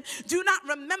to them, do not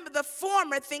remember the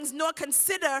former things, nor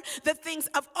consider the things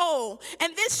of old.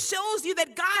 And this shows you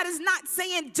that God is not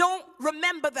saying don't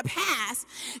remember the past.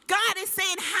 God is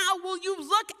saying, how will you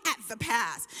look at the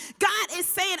past? God is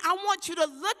saying, I want you to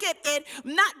look at it,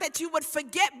 not that you would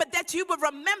forget, but that you would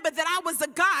remember that I was a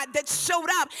God that showed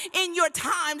up in your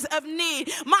times of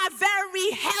need, my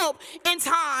very help in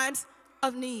times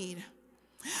of need.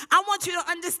 I want you to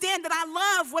understand that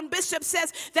I love when Bishop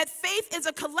says that faith is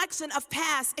a collection of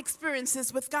past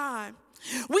experiences with God.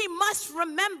 We must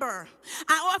remember.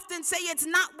 I often say it's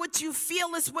not what you feel,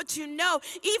 it's what you know.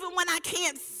 Even when I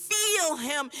can't feel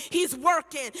him, he's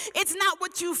working. It's not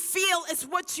what you feel, it's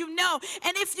what you know.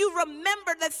 And if you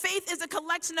remember that faith is a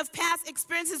collection of past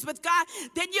experiences with God,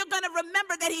 then you're going to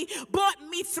remember that he brought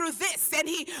me through this and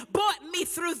he brought me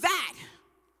through that.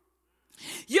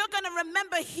 You're going to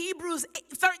remember Hebrews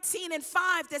 13 and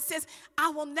 5 that says, I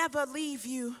will never leave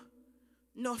you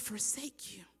nor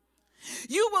forsake you.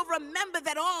 You will remember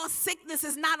that all sickness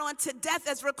is not unto death,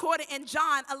 as recorded in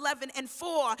John 11 and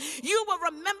 4. You will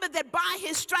remember that by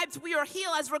his stripes we are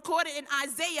healed, as recorded in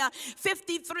Isaiah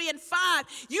 53 and 5.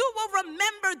 You will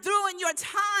remember during your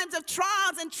times of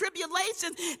trials and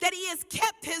tribulations that he has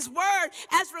kept his word,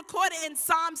 as recorded in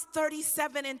Psalms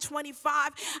 37 and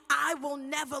 25. I will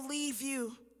never leave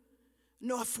you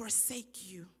nor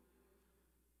forsake you.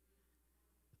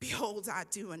 Behold, I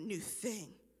do a new thing.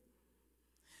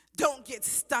 Don't get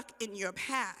stuck in your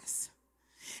past.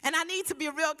 And I need to be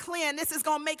real clear, and this is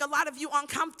going to make a lot of you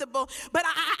uncomfortable, but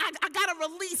I got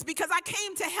to release because I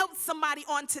came to help somebody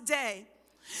on today.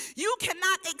 You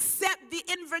cannot accept the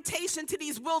invitation to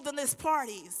these wilderness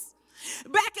parties.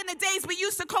 Back in the days, we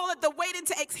used to call it the waiting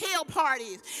to exhale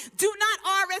parties. Do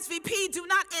not RSVP. Do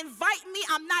not invite me.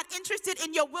 I'm not interested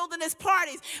in your wilderness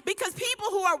parties. Because people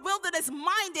who are wilderness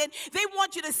minded, they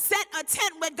want you to set a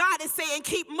tent where God is saying,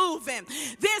 keep moving.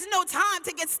 There's no time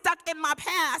to get stuck in my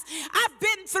past. I've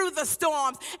been through the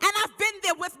storms, and I've been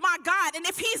there with my God. And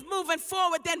if he's moving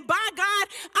forward, then by God,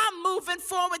 I'm moving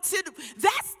forward too.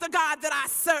 That's the God that I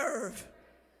serve.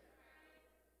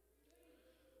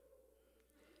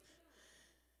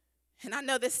 And I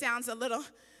know this sounds a little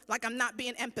like I'm not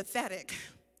being empathetic.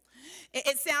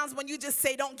 It sounds when you just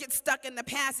say don't get stuck in the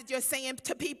past that you're saying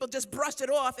to people just brush it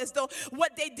off as though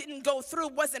what they didn't go through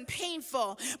wasn't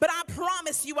painful. But I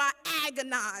promise you I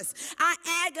agonized. I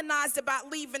agonized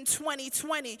about leaving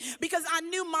 2020 because I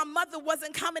knew my mother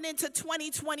wasn't coming into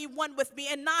 2021 with me,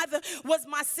 and neither was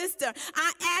my sister.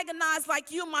 I agonized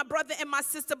like you, my brother and my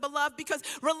sister beloved, because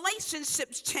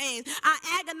relationships changed.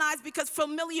 I agonized because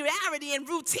familiarity and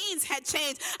routines had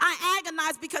changed. I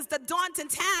agonized because the daunting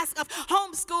task of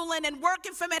homeschooling and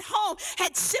working from at home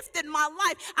had shifted my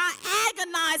life. I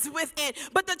agonized with it.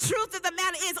 But the truth of the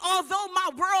matter is, although my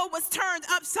world was turned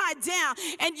upside down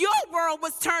and your world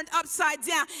was turned upside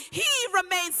down, he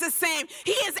remains the same.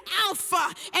 He is Alpha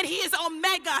and he is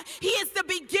Omega. He is the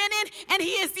beginning and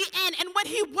he is the end. And when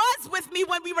he was with me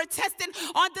when we were testing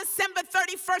on December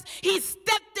 31st, he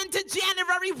stepped into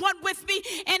January 1 with me.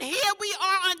 And here we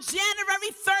are on January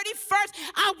 31st.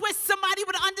 I wish somebody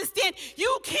would understand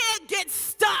you can't get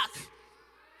stuck.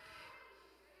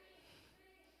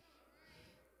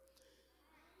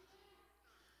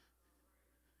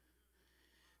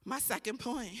 My second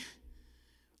point,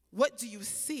 what do you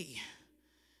see?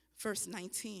 Verse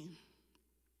 19.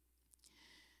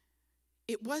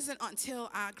 It wasn't until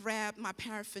I grabbed my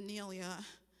paraphernalia,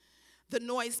 the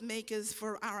noisemakers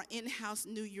for our in-house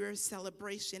New Year's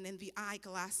celebration and the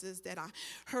eyeglasses, that I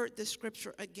heard the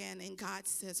scripture again, and God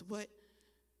says, what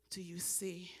do you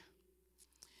see?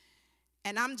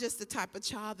 And I'm just the type of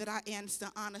child that I answer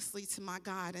honestly to my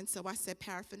God, and so I said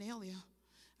paraphernalia.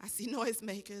 I see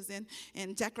noisemakers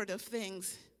and decorative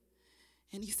things.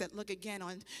 And he said, look again.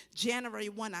 On January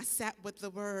 1, I sat with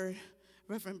the word,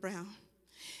 Reverend Brown,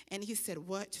 and he said,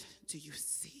 what do you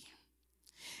see?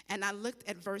 And I looked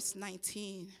at verse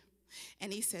 19,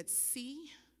 and he said, see,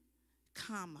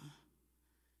 comma,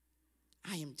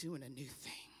 I am doing a new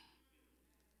thing.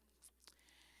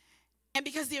 And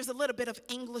because there's a little bit of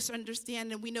English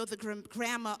understanding, we know the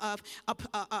grammar of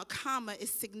a comma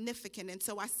is significant. And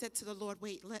so I said to the Lord,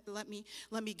 wait, let me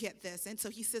get this. And so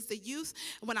he says the use,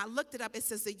 when I looked it up, it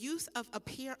says the use of a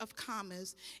pair of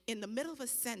commas in the middle of a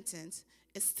sentence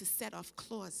is to set off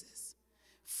clauses,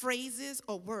 phrases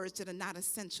or words that are not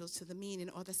essential to the meaning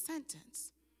or the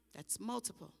sentence. That's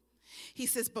multiple. He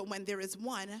says, but when there is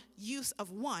one, use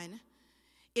of one,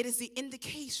 it is the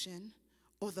indication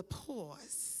or the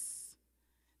pause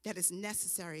that is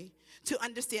necessary to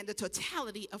understand the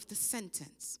totality of the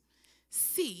sentence.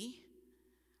 See,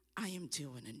 I am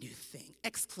doing a new thing!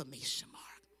 Exclamation mark.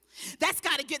 That's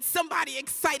got to get somebody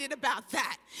excited about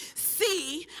that.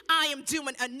 See, I am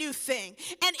doing a new thing.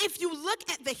 And if you look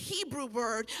at the Hebrew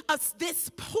word of this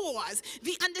pause,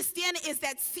 the understanding is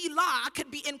that Selah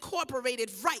could be incorporated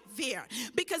right there,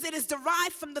 because it is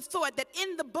derived from the thought that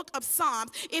in the book of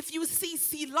Psalms, if you see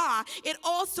Selah, it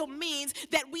also means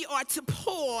that we are to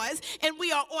pause and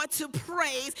we are to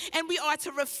praise and we are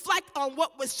to reflect on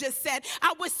what was just said.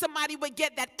 I wish somebody would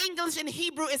get that. English and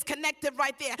Hebrew is connected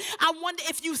right there. I wonder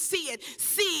if you see it.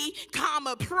 See,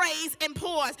 comma, praise, and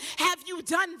pause. Have you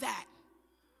done that?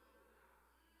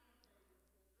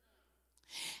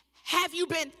 Have you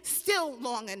been still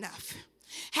long enough?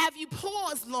 Have you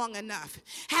paused long enough?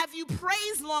 Have you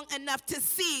praised long enough to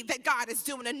see that God is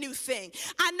doing a new thing?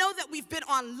 I know that we've been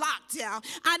on lockdown.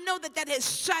 I know that that has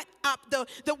shut up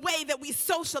the way that we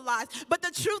socialize. But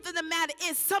the truth of the matter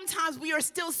is sometimes we are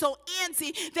still so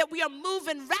antsy that we are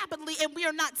moving rapidly and we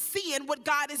are not seeing what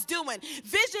God is doing.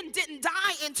 Vision didn't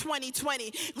die in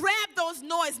 2020. Grab those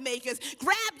noisemakers,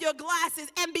 grab your glasses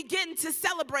and begin to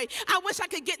celebrate. I wish I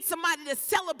could get somebody to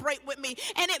celebrate with me.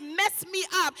 And it messed me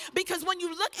up because when you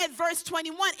look at verse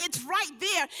 21, it's right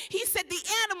there. He said the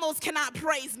animals cannot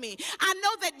praise me. I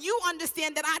know that you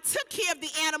understand that I took care of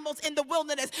the animals in the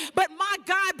wilderness, but my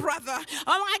God, brother, or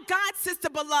my God, sister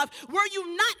beloved, were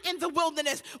you not in the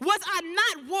wilderness? Was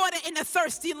I not water in a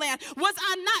thirsty land? Was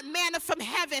I not manna from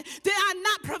heaven? Did I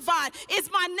not provide? Is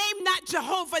my name not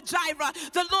Jehovah Jireh,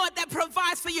 the Lord that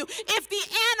provides for you? If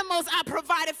the animals I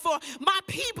provided for, my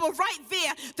people right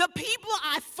there, the people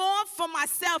I formed for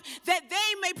myself, that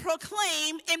they may proclaim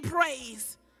and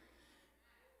praise.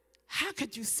 How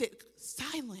could you sit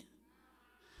silent?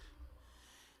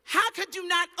 How could you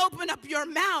not open up your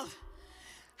mouth?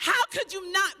 How could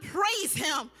you not praise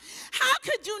him? How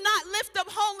could you not lift up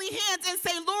holy hands and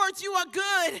say, Lord, you are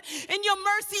good and your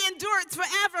mercy endureth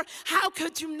forever? How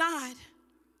could you not?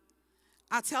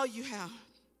 I'll tell you how.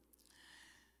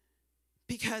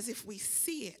 Because if we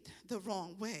see it the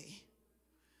wrong way,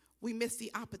 we miss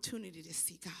the opportunity to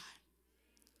see God.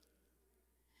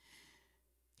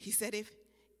 He said,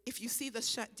 if you see the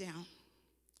shutdown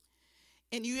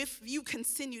and if you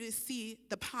continue to see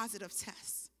the positive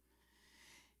tests,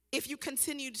 if you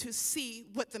continue to see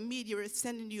what the media is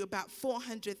sending you about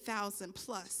 400,000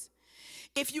 plus,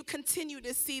 if you continue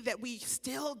to see that we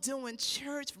still doing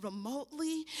church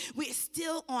remotely, we're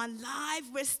still on live,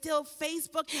 we're still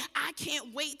Facebook, I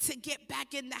can't wait to get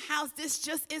back in the house. This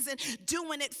just isn't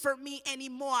doing it for me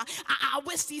anymore. I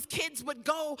wish these kids would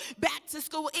go back to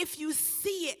school. If you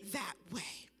see it that way,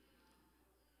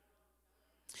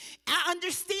 I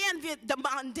understand the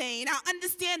mundane. I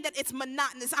understand that it's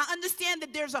monotonous. I understand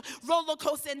that there's a roller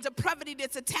coaster and depravity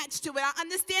that's attached to it. I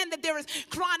understand that there is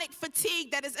chronic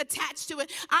fatigue that is attached to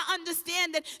it. I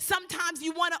understand that sometimes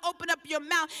you want to open up your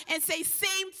mouth and say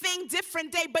same thing,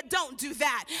 different day, but don't do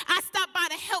that. I stopped by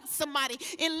to help somebody.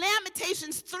 In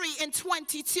Lamentations 3 and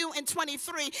 22 and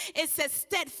 23, it says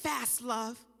steadfast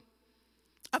love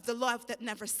of the love that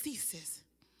never ceases.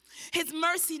 His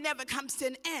mercy never comes to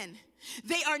an end.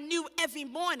 They are new every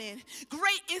morning.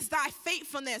 Great is thy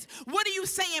faithfulness. What are you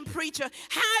saying, preacher?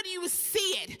 How do you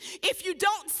see it? If you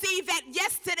don't see that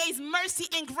yesterday's mercy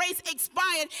and grace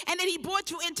expired and that he brought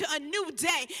you into a new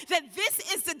day, that this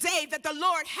is the day that the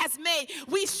Lord has made,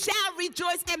 we shall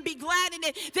rejoice and be glad in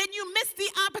it, then you missed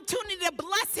the opportunity to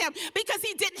bless him, because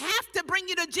he didn't have to bring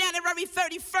you to January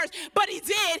 31st, but he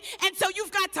did. And so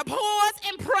you've got to pause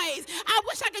and praise. I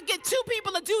wish I could get two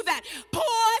people to do that.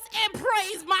 Pause and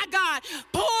praise, my God.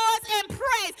 Pause and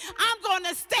praise. I'm going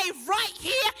to stay right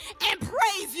here and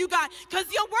praise you, God, because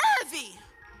you're worthy.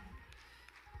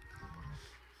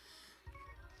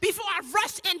 Before I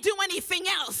rush and do anything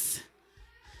else,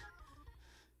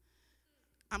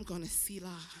 I'm going to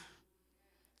Selah.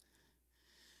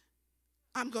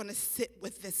 I'm going to sit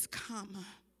with this comma.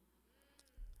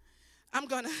 I'm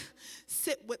going to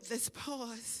sit with this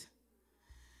pause,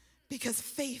 because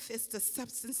faith is the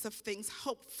substance of things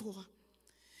hoped for,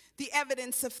 the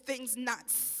evidence of things not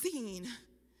seen.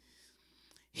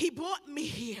 He brought me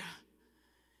here.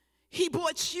 He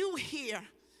brought you here.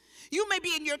 You may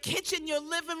be in your kitchen, your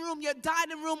living room, your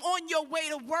dining room, on your way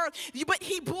to work, but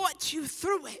he brought you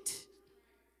through it.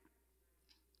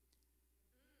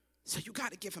 So you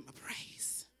got to give him a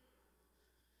praise.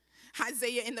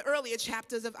 Isaiah, in the earlier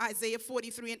chapters of Isaiah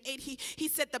 43 and 8, he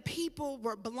said the people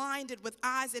were blinded with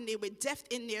eyes and they were deaf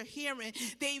in their hearing.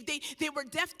 They were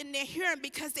deaf in their hearing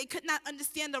because they could not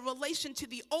understand the relation to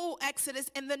the old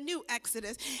Exodus and the new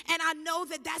Exodus. And I know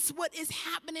that that's what is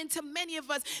happening to many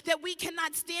of us, that we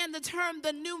cannot stand the term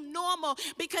the new normal,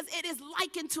 because it is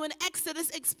likened to an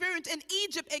Exodus experience, an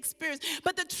Egypt experience.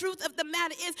 But the truth of the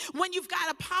matter is, when you've got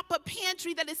a pop-up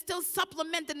pantry that is still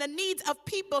supplementing the needs of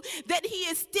people, that he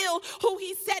is still who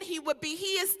he said he would be.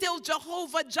 He is still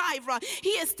Jehovah Jireh.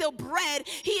 He is still bread.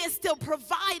 He is still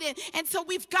providing. And so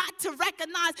we've got to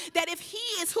recognize that if he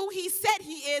is who he said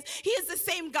he is the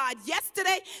same God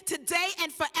yesterday, today,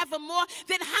 and forevermore.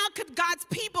 Then how could God's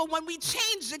people, when we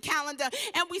change the calendar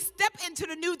and we step into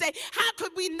the new day, how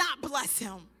could we not bless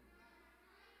him?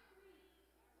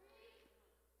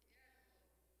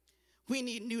 We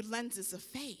need new lenses of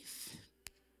faith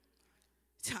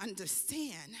to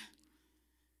understand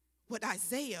what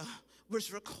Isaiah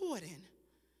was recording.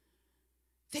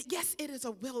 That yes, it is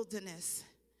a wilderness.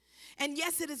 And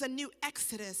yes, it is a new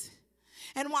Exodus.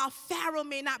 And while Pharaoh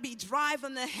may not be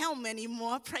driving the helm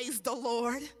anymore, praise the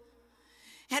Lord,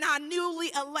 and our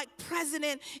newly elected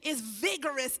president is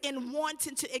vigorous in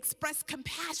wanting to express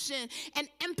compassion and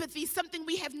empathy, something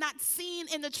we have not seen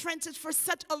in the trenches for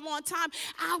such a long time,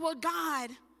 our God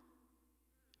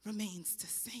remains the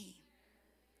same.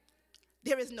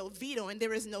 There is no veto and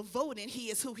there is no voting. He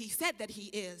is who he said that he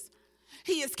is.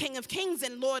 He is King of Kings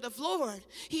and Lord of Lords.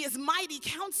 He is mighty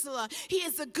counselor. He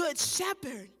is a good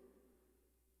shepherd.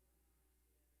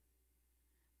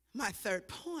 My third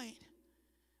point,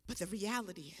 but the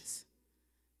reality is,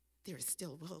 there is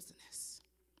still wilderness.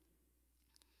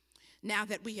 Now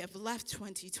that we have left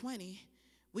 2020,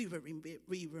 we were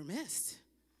remiss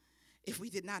if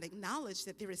we did not acknowledge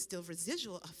that there is still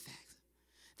residual effects.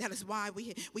 That is why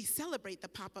we celebrate the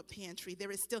pop-up pantry.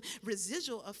 There is still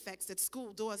residual effects that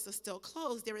school doors are still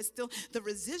closed. There is still the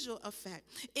residual effect.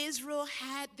 Israel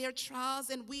had their trials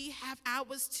and we have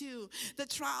ours too. The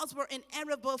trials were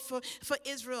inevitable for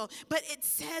Israel. But it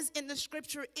says in the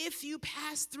scripture, if you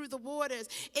pass through the waters,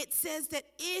 it says that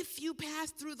if you pass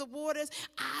through the waters,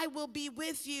 I will be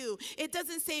with you. It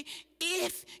doesn't say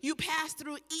if you pass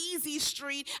through easy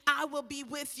street, I will be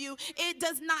with you. It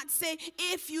does not say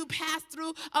if you pass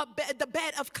through the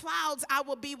bed of clouds, I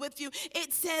will be with you.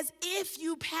 It says if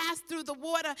you pass through the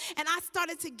water. And I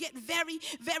started to get very,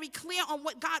 very clear on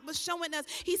what God was showing us.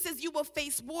 He says you will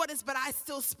face waters, but I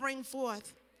still spring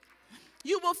forth.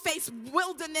 You will face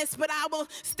wilderness, but I will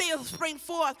still spring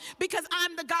forth because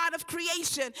I'm the God of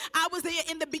creation. I was there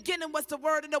in the beginning was the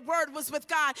Word, and the Word was with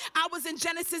God. I was in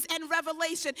Genesis and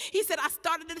Revelation. He said, I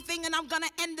started the thing and I'm going to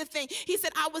end the thing. He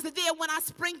said, I was there when I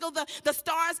sprinkled the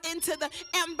stars into the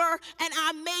ember, and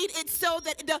I made it so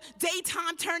that the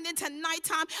daytime turned into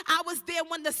nighttime. I was there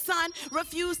when the sun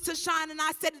refused to shine, and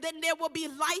I said, then there will be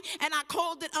light, and I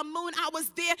called it a moon. I was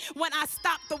there when I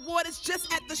stopped the waters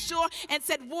just at the shore and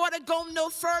said, water, go no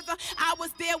further. I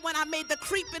was there when I made the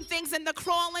creeping things and the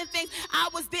crawling things. I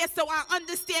was there, so I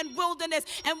understand wilderness.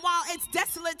 And while it's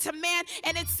desolate to man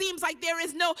and it seems like there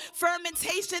is no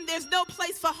fermentation, there's no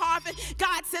place for harvest,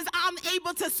 God says, I'm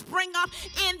able to spring up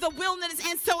in the wilderness.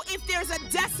 And so if there's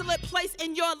a desolate place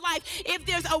in your life, if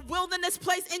there's a wilderness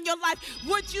place in your life,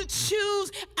 would you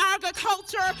choose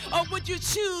agriculture or would you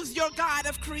choose your God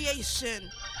of creation?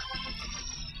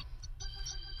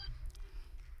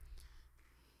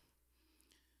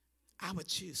 I would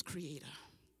choose creator.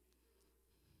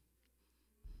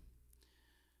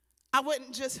 I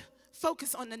wouldn't just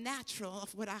focus on the natural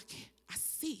of what I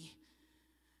see.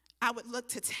 I would look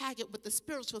to tag it with the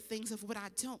spiritual things of what I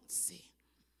don't see.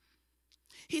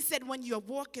 He said when you're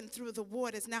walking through the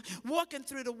waters. Now, walking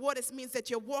through the waters means that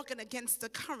you're walking against the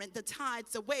current, the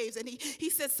tides, the waves. And he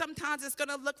says sometimes it's going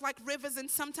to look like rivers,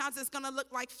 and sometimes it's going to look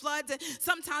like floods, and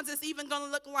sometimes it's even going to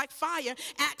look like fire.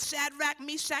 Ask Shadrach,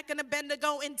 Meshach, and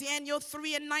Abednego in Daniel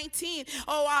 3:19.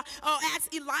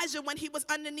 Ask Elijah when he was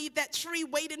underneath that tree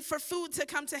waiting for food to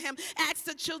come to him. Ask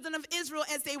the children of Israel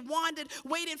as they wandered,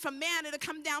 waiting for manna to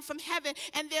come down from heaven,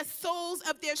 and their soles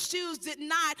of their shoes did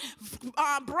not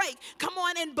break. Come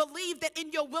on and believe that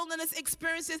in your wilderness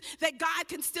experiences that God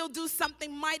can still do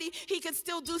something mighty. He can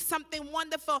still do something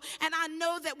wonderful. And I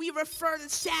know that we refer to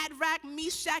Shadrach,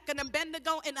 Meshach, and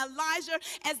Abednego and Elijah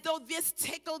as though this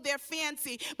tickled their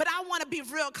fancy. But I want to be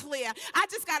real clear. I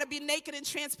just got to be naked and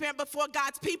transparent before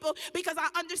God's people because I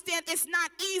understand it's not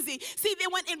easy. See,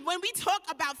 when we talk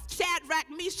about Shadrach,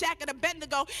 Meshach, and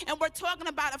Abednego, and we're talking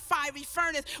about a fiery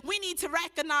furnace, we need to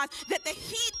recognize that the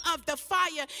heat of the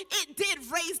fire, it did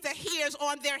raise the hairs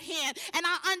on their hand. And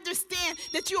I understand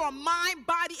that you are mind,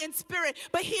 body, and spirit.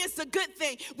 But here's the good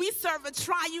thing. We serve a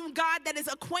triune God that is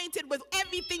acquainted with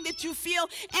everything that you feel,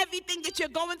 everything that you're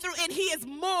going through, and he is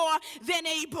more than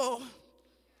able.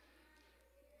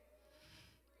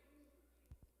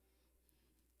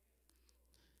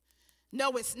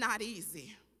 No, it's not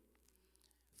easy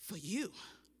for you,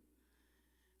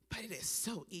 but it is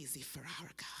so easy for our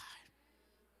God.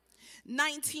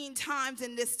 19 times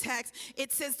in this text,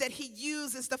 it says that he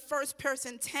uses the first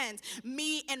person tense,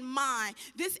 me and mine.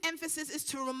 This emphasis is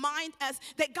to remind us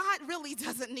that God really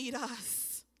doesn't need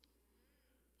us.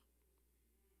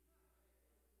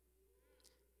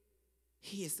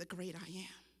 He is the great I am.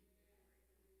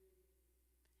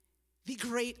 The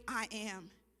great I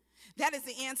am. That is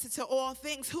the answer to all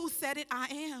things. Who said it? I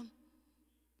am.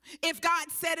 If God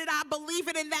said it, I believe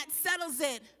it, and that settles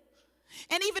it.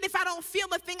 And even if I don't feel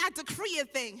a thing, I decree a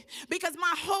thing. Because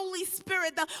my Holy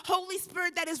Spirit, the Holy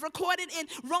Spirit that is recorded in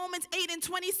Romans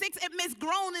 8:26, it makes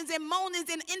groanings and moanings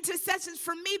and intercessions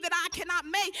for me that I cannot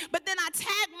make. But then I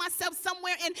tag myself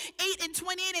somewhere in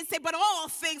 8:28 and say, but all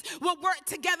things will work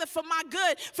together for my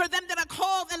good, for them that are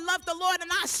called and love the Lord.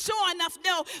 And I sure enough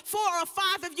know 4 or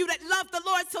 5 of you that love the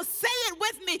Lord. So say it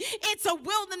with me. It's a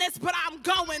wilderness, but I'm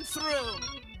going through.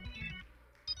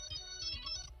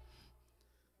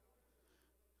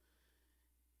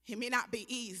 It may not be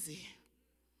easy.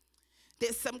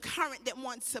 There's some current that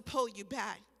wants to pull you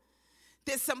back.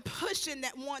 There's some pushing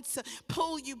that wants to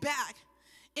pull you back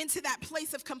into that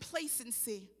place of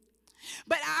complacency.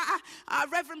 But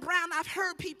Reverend Brown, I've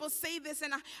heard people say this,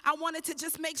 and I wanted to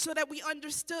just make sure that we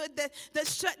understood that the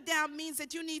shutdown means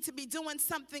that you need to be doing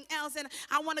something else. And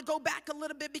I want to go back a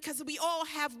little bit because we all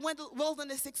have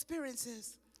wilderness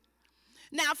experiences.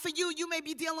 Now, for you, you may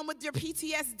be dealing with your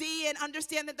PTSD and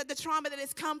understand that the trauma that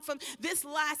has come from this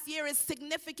last year is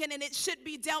significant and it should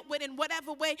be dealt with in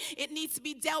whatever way it needs to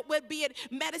be dealt with, be it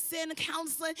medicine,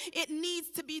 counseling, it needs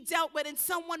to be dealt with. And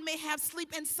someone may have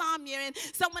sleep insomnia, and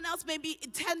someone else may be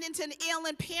tending to an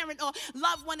ailing parent or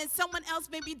loved one, and someone else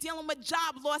may be dealing with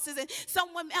job losses, and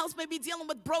someone else may be dealing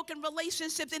with broken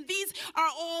relationships. And these are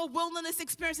all wilderness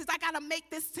experiences. I got to make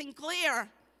this thing clear.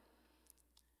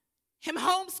 Him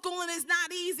homeschooling is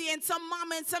not easy, and some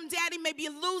mama and some daddy may be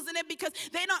losing it because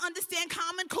they don't understand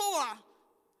Common Core.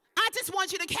 I just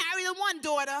want you to carry the one,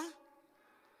 daughter.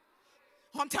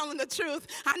 Oh, I'm telling the truth.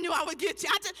 I knew I would get you.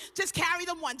 Just carry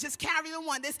the one. Just carry the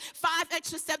one. There's 5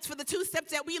 extra steps for the 2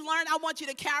 steps that we learned. I want you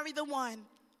to carry the one.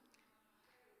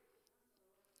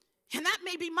 And that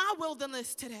may be my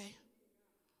wilderness today.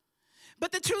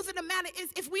 But the truth of the matter is,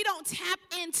 if we don't tap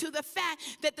into the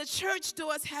fact that the church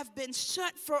doors have been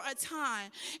shut for a time,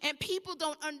 and people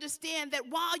don't understand that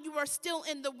while you are still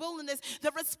in the wilderness,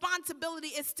 the responsibility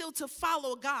is still to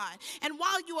follow God. And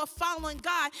while you are following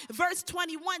God, verse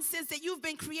 21 says that you've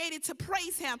been created to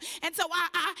praise him. And so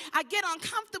I get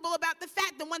uncomfortable about the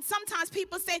fact that when sometimes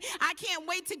people say, I can't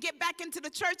wait to get back into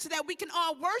the church so that we can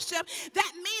all worship,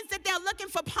 that means that they're looking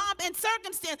for pomp and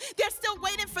circumstance. They're still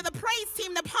waiting for the praise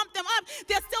team to pump them up.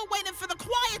 They're still waiting for the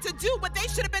choir to do what they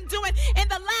should have been doing in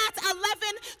the last 11,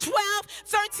 12,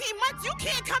 13 months. You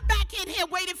can't come back in here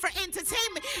waiting for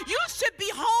entertainment. You should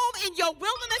be home in your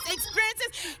wilderness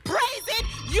experiences, praising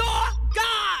your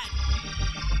God.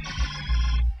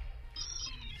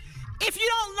 If you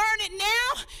don't learn it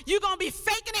now, you're going to be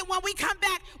faking it when we come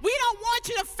back. We don't want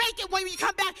you to fake it when we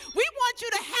come back. We want you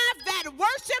to have that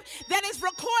worship that is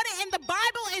recorded in the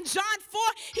Bible in John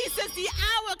 4. He says, the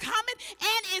hour cometh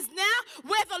and is now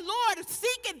where the Lord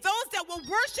seeketh those that will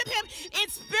worship him in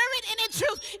spirit and in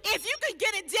truth. If you could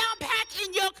get it down pat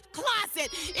in your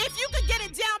closet, if you could get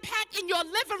it down pat in your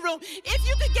living room, if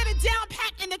you could get it down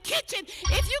pat in the kitchen,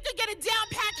 if you could get it down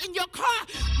pat in your car,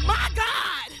 my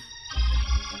God.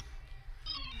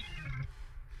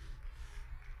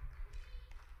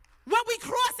 When we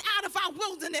cross out of our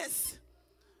wilderness,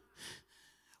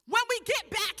 when we get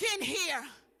back in here,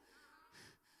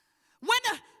 when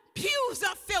the pews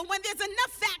are filled, when there's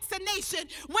enough vaccination,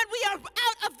 when we are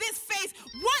out of this phase,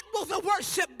 what will the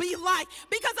worship be like?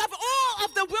 Because of all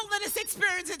of the wilderness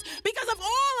experiences, because of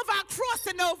all of our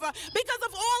crossing over, because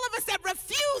of all of us that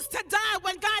refused to die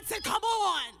when God said, come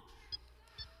on.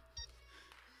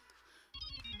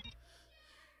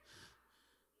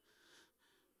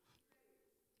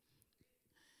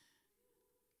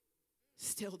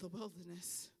 Still the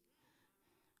wilderness.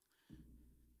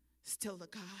 Still the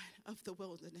God of the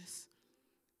wilderness.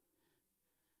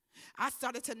 I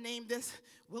started to name this,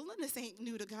 wilderness ain't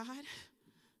new to God,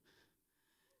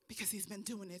 because he's been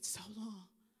doing it so long.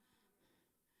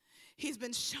 He's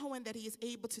been showing that he is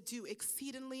able to do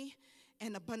exceedingly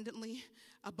and abundantly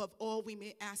above all we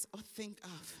may ask or think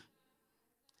of.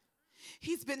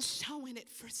 He's been showing it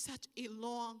for such a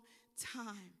long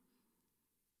time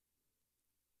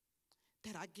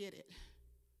that I get it.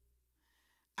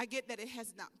 I get that it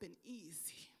has not been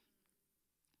easy.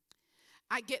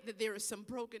 I get that there is some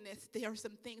brokenness. There are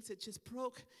some things that just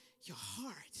broke your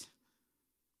heart.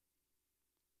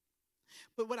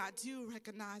 But what I do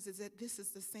recognize is that this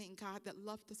is the same God that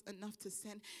loved us enough to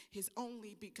send his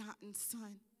only begotten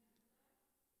son.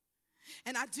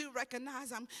 And I do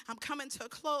recognize, I'm coming to a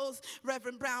close,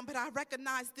 Reverend Brown, but I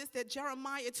recognize this, that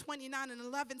Jeremiah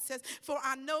 29:11 says, for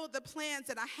I know the plans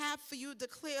that I have for you,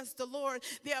 declares the Lord.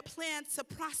 They are plans to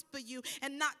prosper you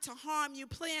and not to harm you,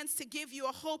 plans to give you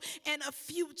a hope and a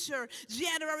future.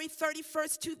 January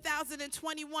 31st,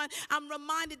 2021, I'm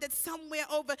reminded that somewhere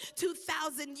over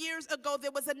 2,000 years ago,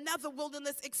 there was another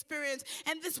wilderness experience,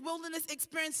 and this wilderness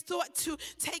experience sought to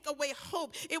take away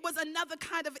hope. It was another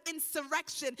kind of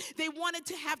insurrection. They wanted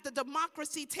to have the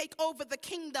democracy take over the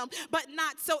kingdom, but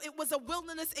not so. It was a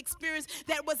wilderness experience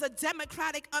that was a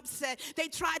democratic upset. They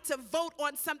tried to vote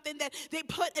on something that they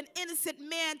put an innocent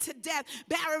man to death.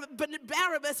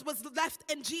 Barabbas was left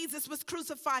and Jesus was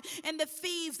crucified. And the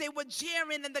thieves, they were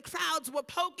jeering and the crowds were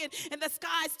poking and the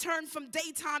skies turned from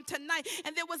daytime to night.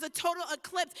 And there was a total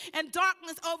eclipse and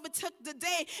darkness overtook the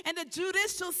day and the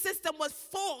judicial system was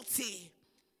faulty.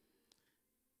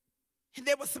 And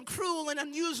there was some cruel and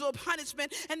unusual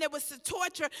punishment, and there was some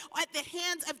torture at the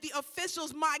hands of the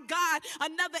officials. My God,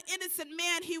 another innocent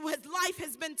man, his life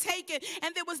has been taken,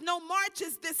 and there was no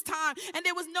marches this time, and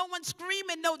there was no one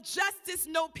screaming, no justice,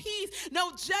 no peace,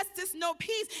 no justice, no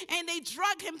peace. And they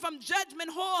drug him from Judgment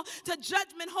Hall to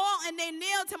Judgment Hall, and they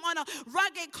nailed him on a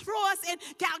rugged cross, and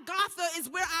Golgotha is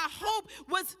where our hope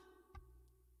was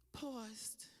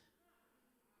paused.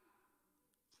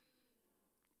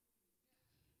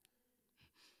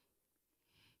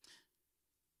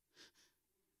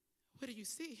 What do you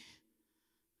see?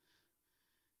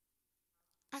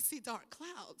 I see dark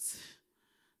clouds.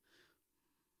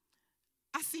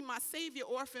 I see my Savior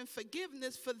offering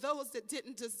forgiveness for those that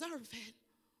didn't deserve it.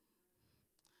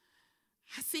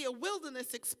 I see a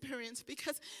wilderness experience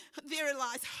because there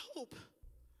lies hope.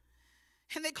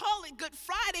 And they call it Good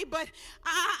Friday, but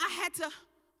I had to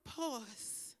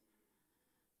pause.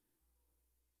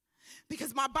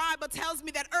 Because my Bible tells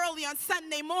me that early on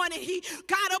Sunday morning, he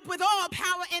got up with all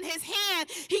power in his hand.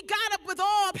 He got up with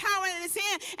all power in his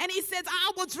hand, and he says,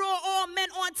 I will draw all men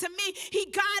onto me. He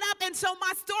got up, and so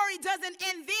my story doesn't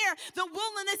end there. The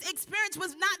wilderness experience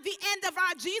was not the end of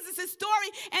our Jesus'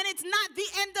 story, and it's not the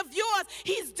end of yours.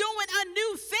 He's doing a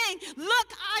new thing.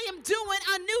 Look, I am doing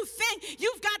a new thing.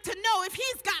 You've got to know if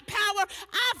he's got power,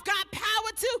 I've got power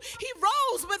too. He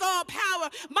rose with all power.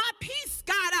 My peace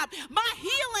got up. My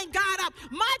healing got up.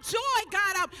 My joy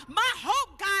got up. My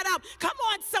hope got up. Come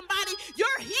on, somebody.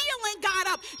 Your healing got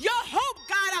up. Your hope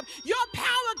got up. Your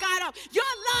power got up. Your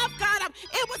love got up.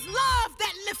 It was love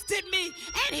that lifted me.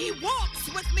 And he walks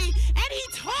with me. And he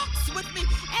talks with me.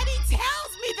 And he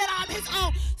tells me that I'm his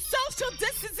own. Social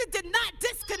distancing did not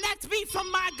disconnect me from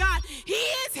my God. He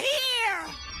is here.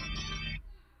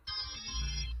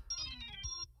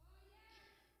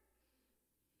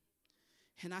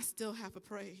 And I still have a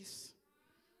praise.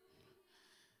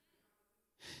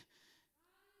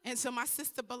 And so my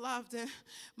sister beloved and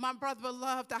my brother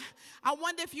beloved, I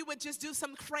wonder if you would just do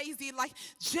some crazy, like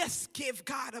just give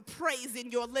God a praise in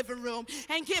your living room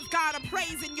and give God a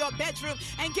praise in your bedroom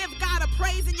and give God a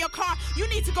praise in your car. You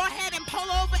need to go ahead and pull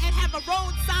over and have a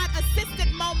roadside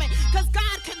assistant moment because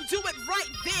God can do it right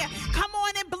there. Come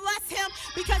on and bless him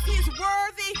because he's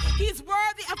worthy. He's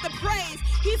worthy of the praise.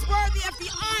 He's worthy of the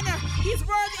honor. He's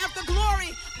worthy of the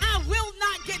glory. I will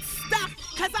not get stuck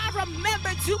because I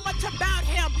remember too much about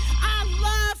him. I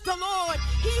love the Lord.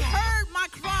 He heard my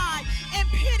cry and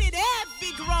pitied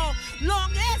every groan. Long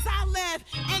as I live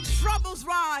and troubles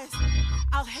rise,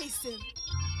 I'll hasten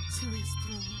to his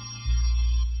throne.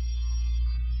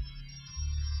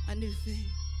 A new thing.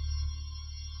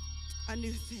 A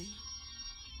new thing.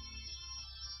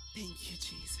 Thank you,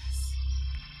 Jesus,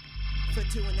 for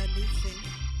doing a new thing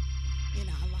in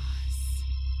our lives.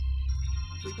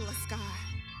 We bless God.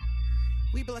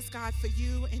 We bless God for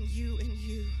you and you and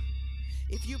you.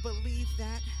 If you believe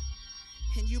that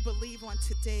and you believe on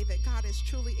today that God is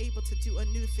truly able to do a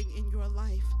new thing in your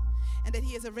life and that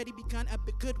he has already begun a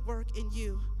good work in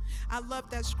you. I love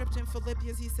that scripture in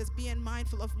Philippians. He says, being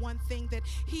mindful of one thing, that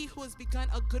he who has begun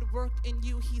a good work in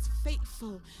you, he's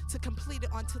faithful to complete it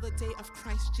until the day of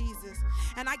Christ Jesus.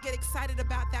 And I get excited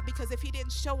about that because if he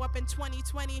didn't show up in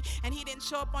 2020 and he didn't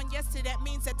show up on yesterday, that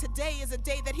means that today is a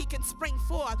day that he can spring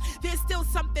forth. There's still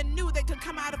something new that can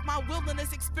come out of my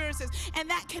wilderness experiences, and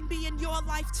that can be in your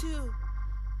life too.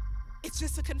 It's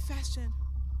just a confession.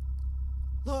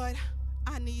 Lord,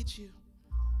 I need you.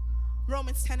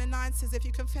 Romans 10:9 says, if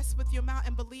you confess with your mouth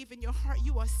and believe in your heart,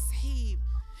 you are saved.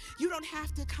 You don't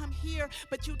have to come here,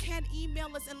 but you can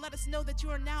email us and let us know that you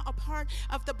are now a part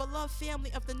of the beloved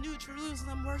family of the New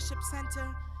Jerusalem Worship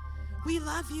Center. We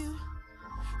love you.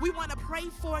 We want to pray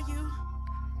for you.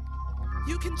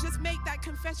 You can just make that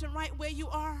confession right where you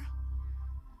are.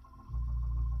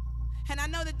 And I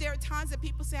know that there are times that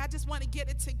people say, I just want to get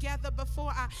it together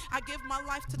before I give my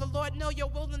life to the Lord. No, your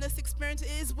wilderness experience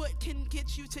is what can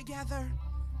get you together.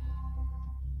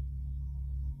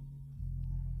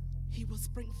 He will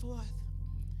spring forth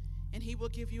and he will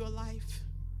give you a life.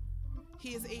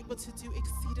 He is able to do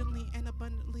exceedingly and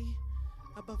abundantly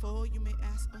above all you may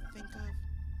ask or think of.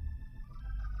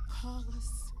 Call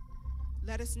us.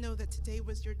 Let us know that today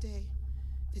was your day,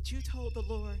 that you told the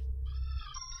Lord,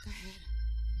 go ahead.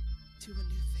 Do a new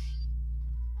thing.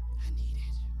 I need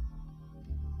it.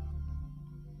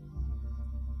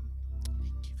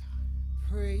 Thank you, God.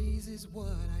 Praise is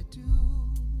what I do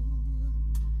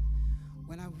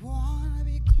when I want to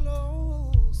be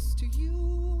close to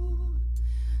you.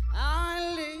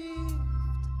 I lift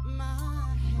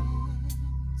my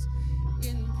hands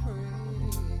in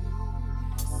praise.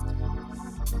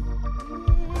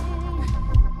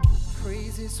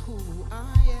 Praise is who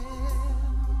I am.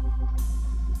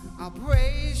 I'll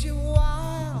praise you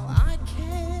while I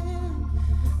can.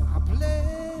 I'll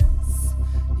bless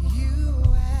you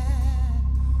at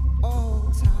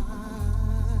all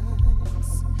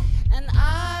times. And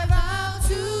I vow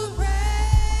to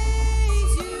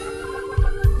praise you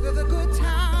through the good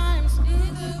times,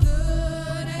 in the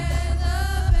good and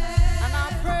the bad. And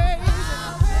I'll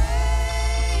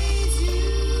praise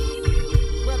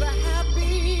you whether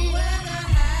happy or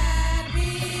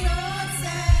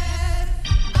sad.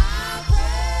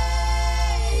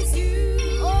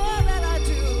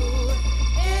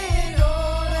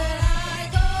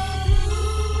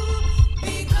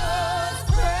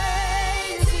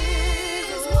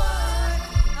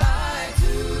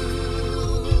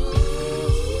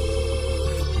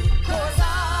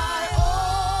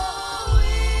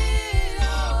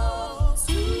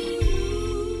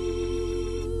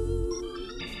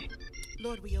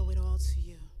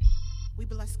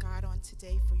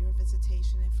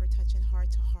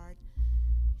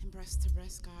 breast to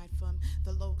breast, God, from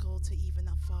the local to even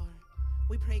afar.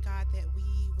 We pray, God, that we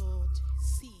will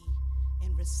see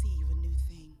and receive a new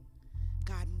thing.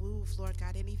 God, move, Lord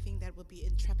God, anything that will be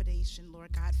intrepidation,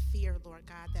 Lord God, fear, Lord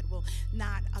God, that will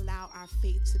not allow our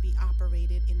faith to be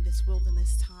operated in this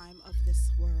wilderness time of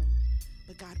this world.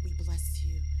 But God, we bless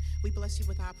you. We bless you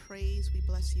with our praise. We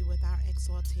bless you with our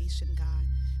exaltation, God,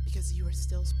 because you are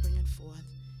still springing forth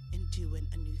and doing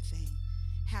a new thing.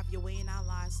 Have your way in our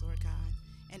lives, Lord God.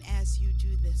 And as you do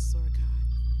this, Lord God,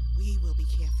 we will be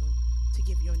careful to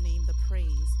give your name the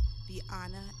praise, the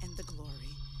honor, and the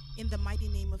glory. In the mighty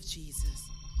name of Jesus,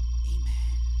 amen.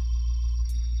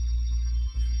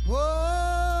 Whoa,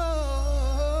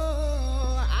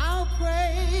 I'll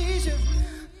praise you.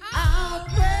 I'll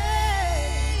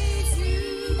praise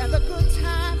you. And the good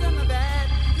times and the bad.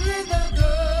 In the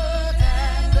good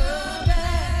and the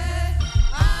bad.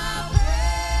 I'll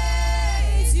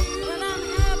praise you. When I'm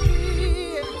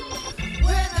happy.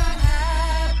 When I'm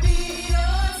happy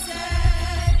or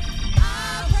sad.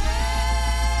 I'll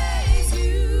praise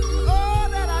you. All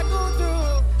that I go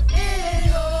through.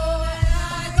 In all that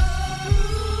I go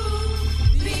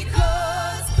through.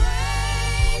 Because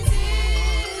praise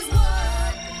is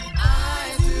what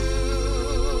I do.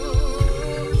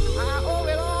 I owe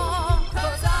it all,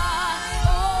 'cause I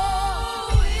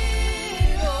owe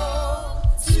it all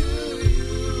to you.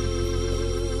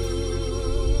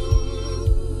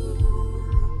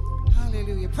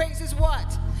 Hallelujah. Praise is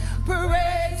what?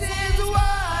 Praise is what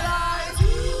I do.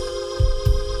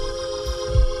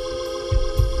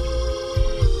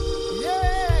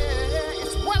 Yeah,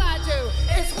 it's what I do.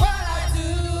 It's what I do.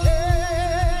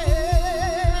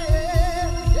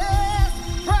 Yes,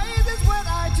 praise is what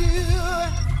I do.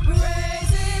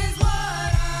 Praise is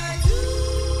what I do.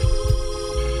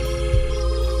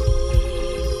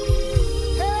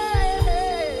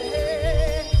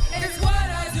 Hey, it's what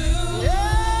I do.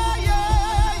 Yeah,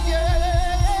 yeah,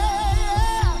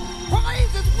 yeah.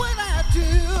 Praise is what I do.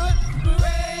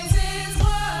 Praise is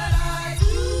what I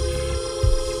do.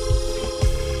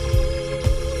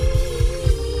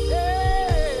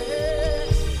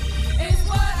 It's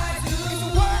what I do.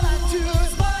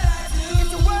 It's what I do.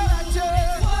 It's what I do.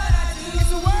 It's what I do.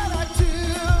 It's what I do.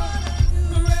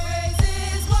 Praise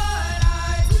is what I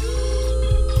do.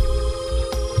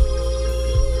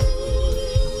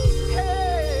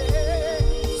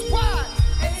 It's what?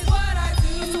 It's what I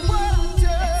do. It's what I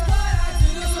do.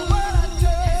 It's what I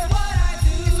do. It's what I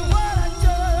do. It's what I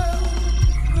do.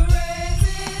 Praise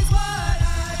is what I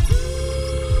do.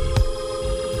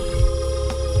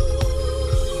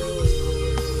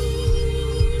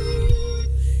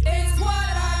 It's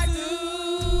what I do.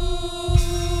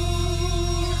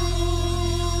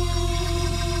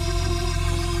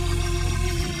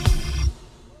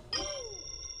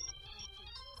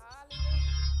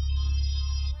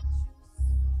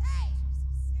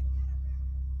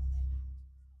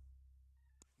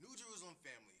 New Jerusalem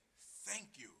family,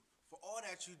 thank you for all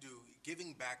that you do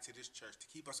giving back to this church to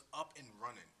keep us up and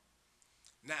running.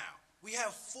 Now, we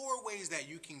have 4 ways that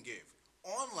you can give.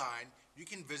 Online, you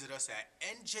can visit us at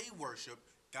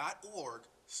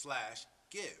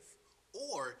njworship.org/give.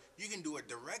 Or you can do a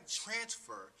direct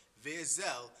transfer via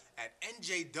Zelle at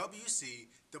NJWC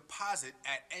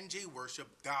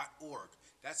deposit@njworship.org.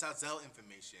 That's our Zelle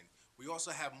information. We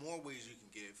also have more ways you can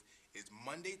give. It's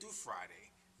Monday through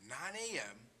Friday, 9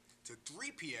 a.m. to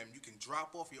 3 p.m. You can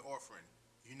drop off your offering.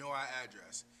 You know our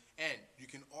address. And you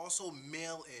can also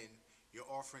mail in your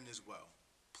offering as well.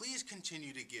 Please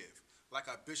continue to give. Like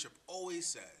our bishop always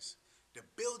says, the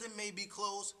building may be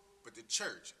closed, but the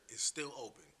church is still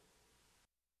open.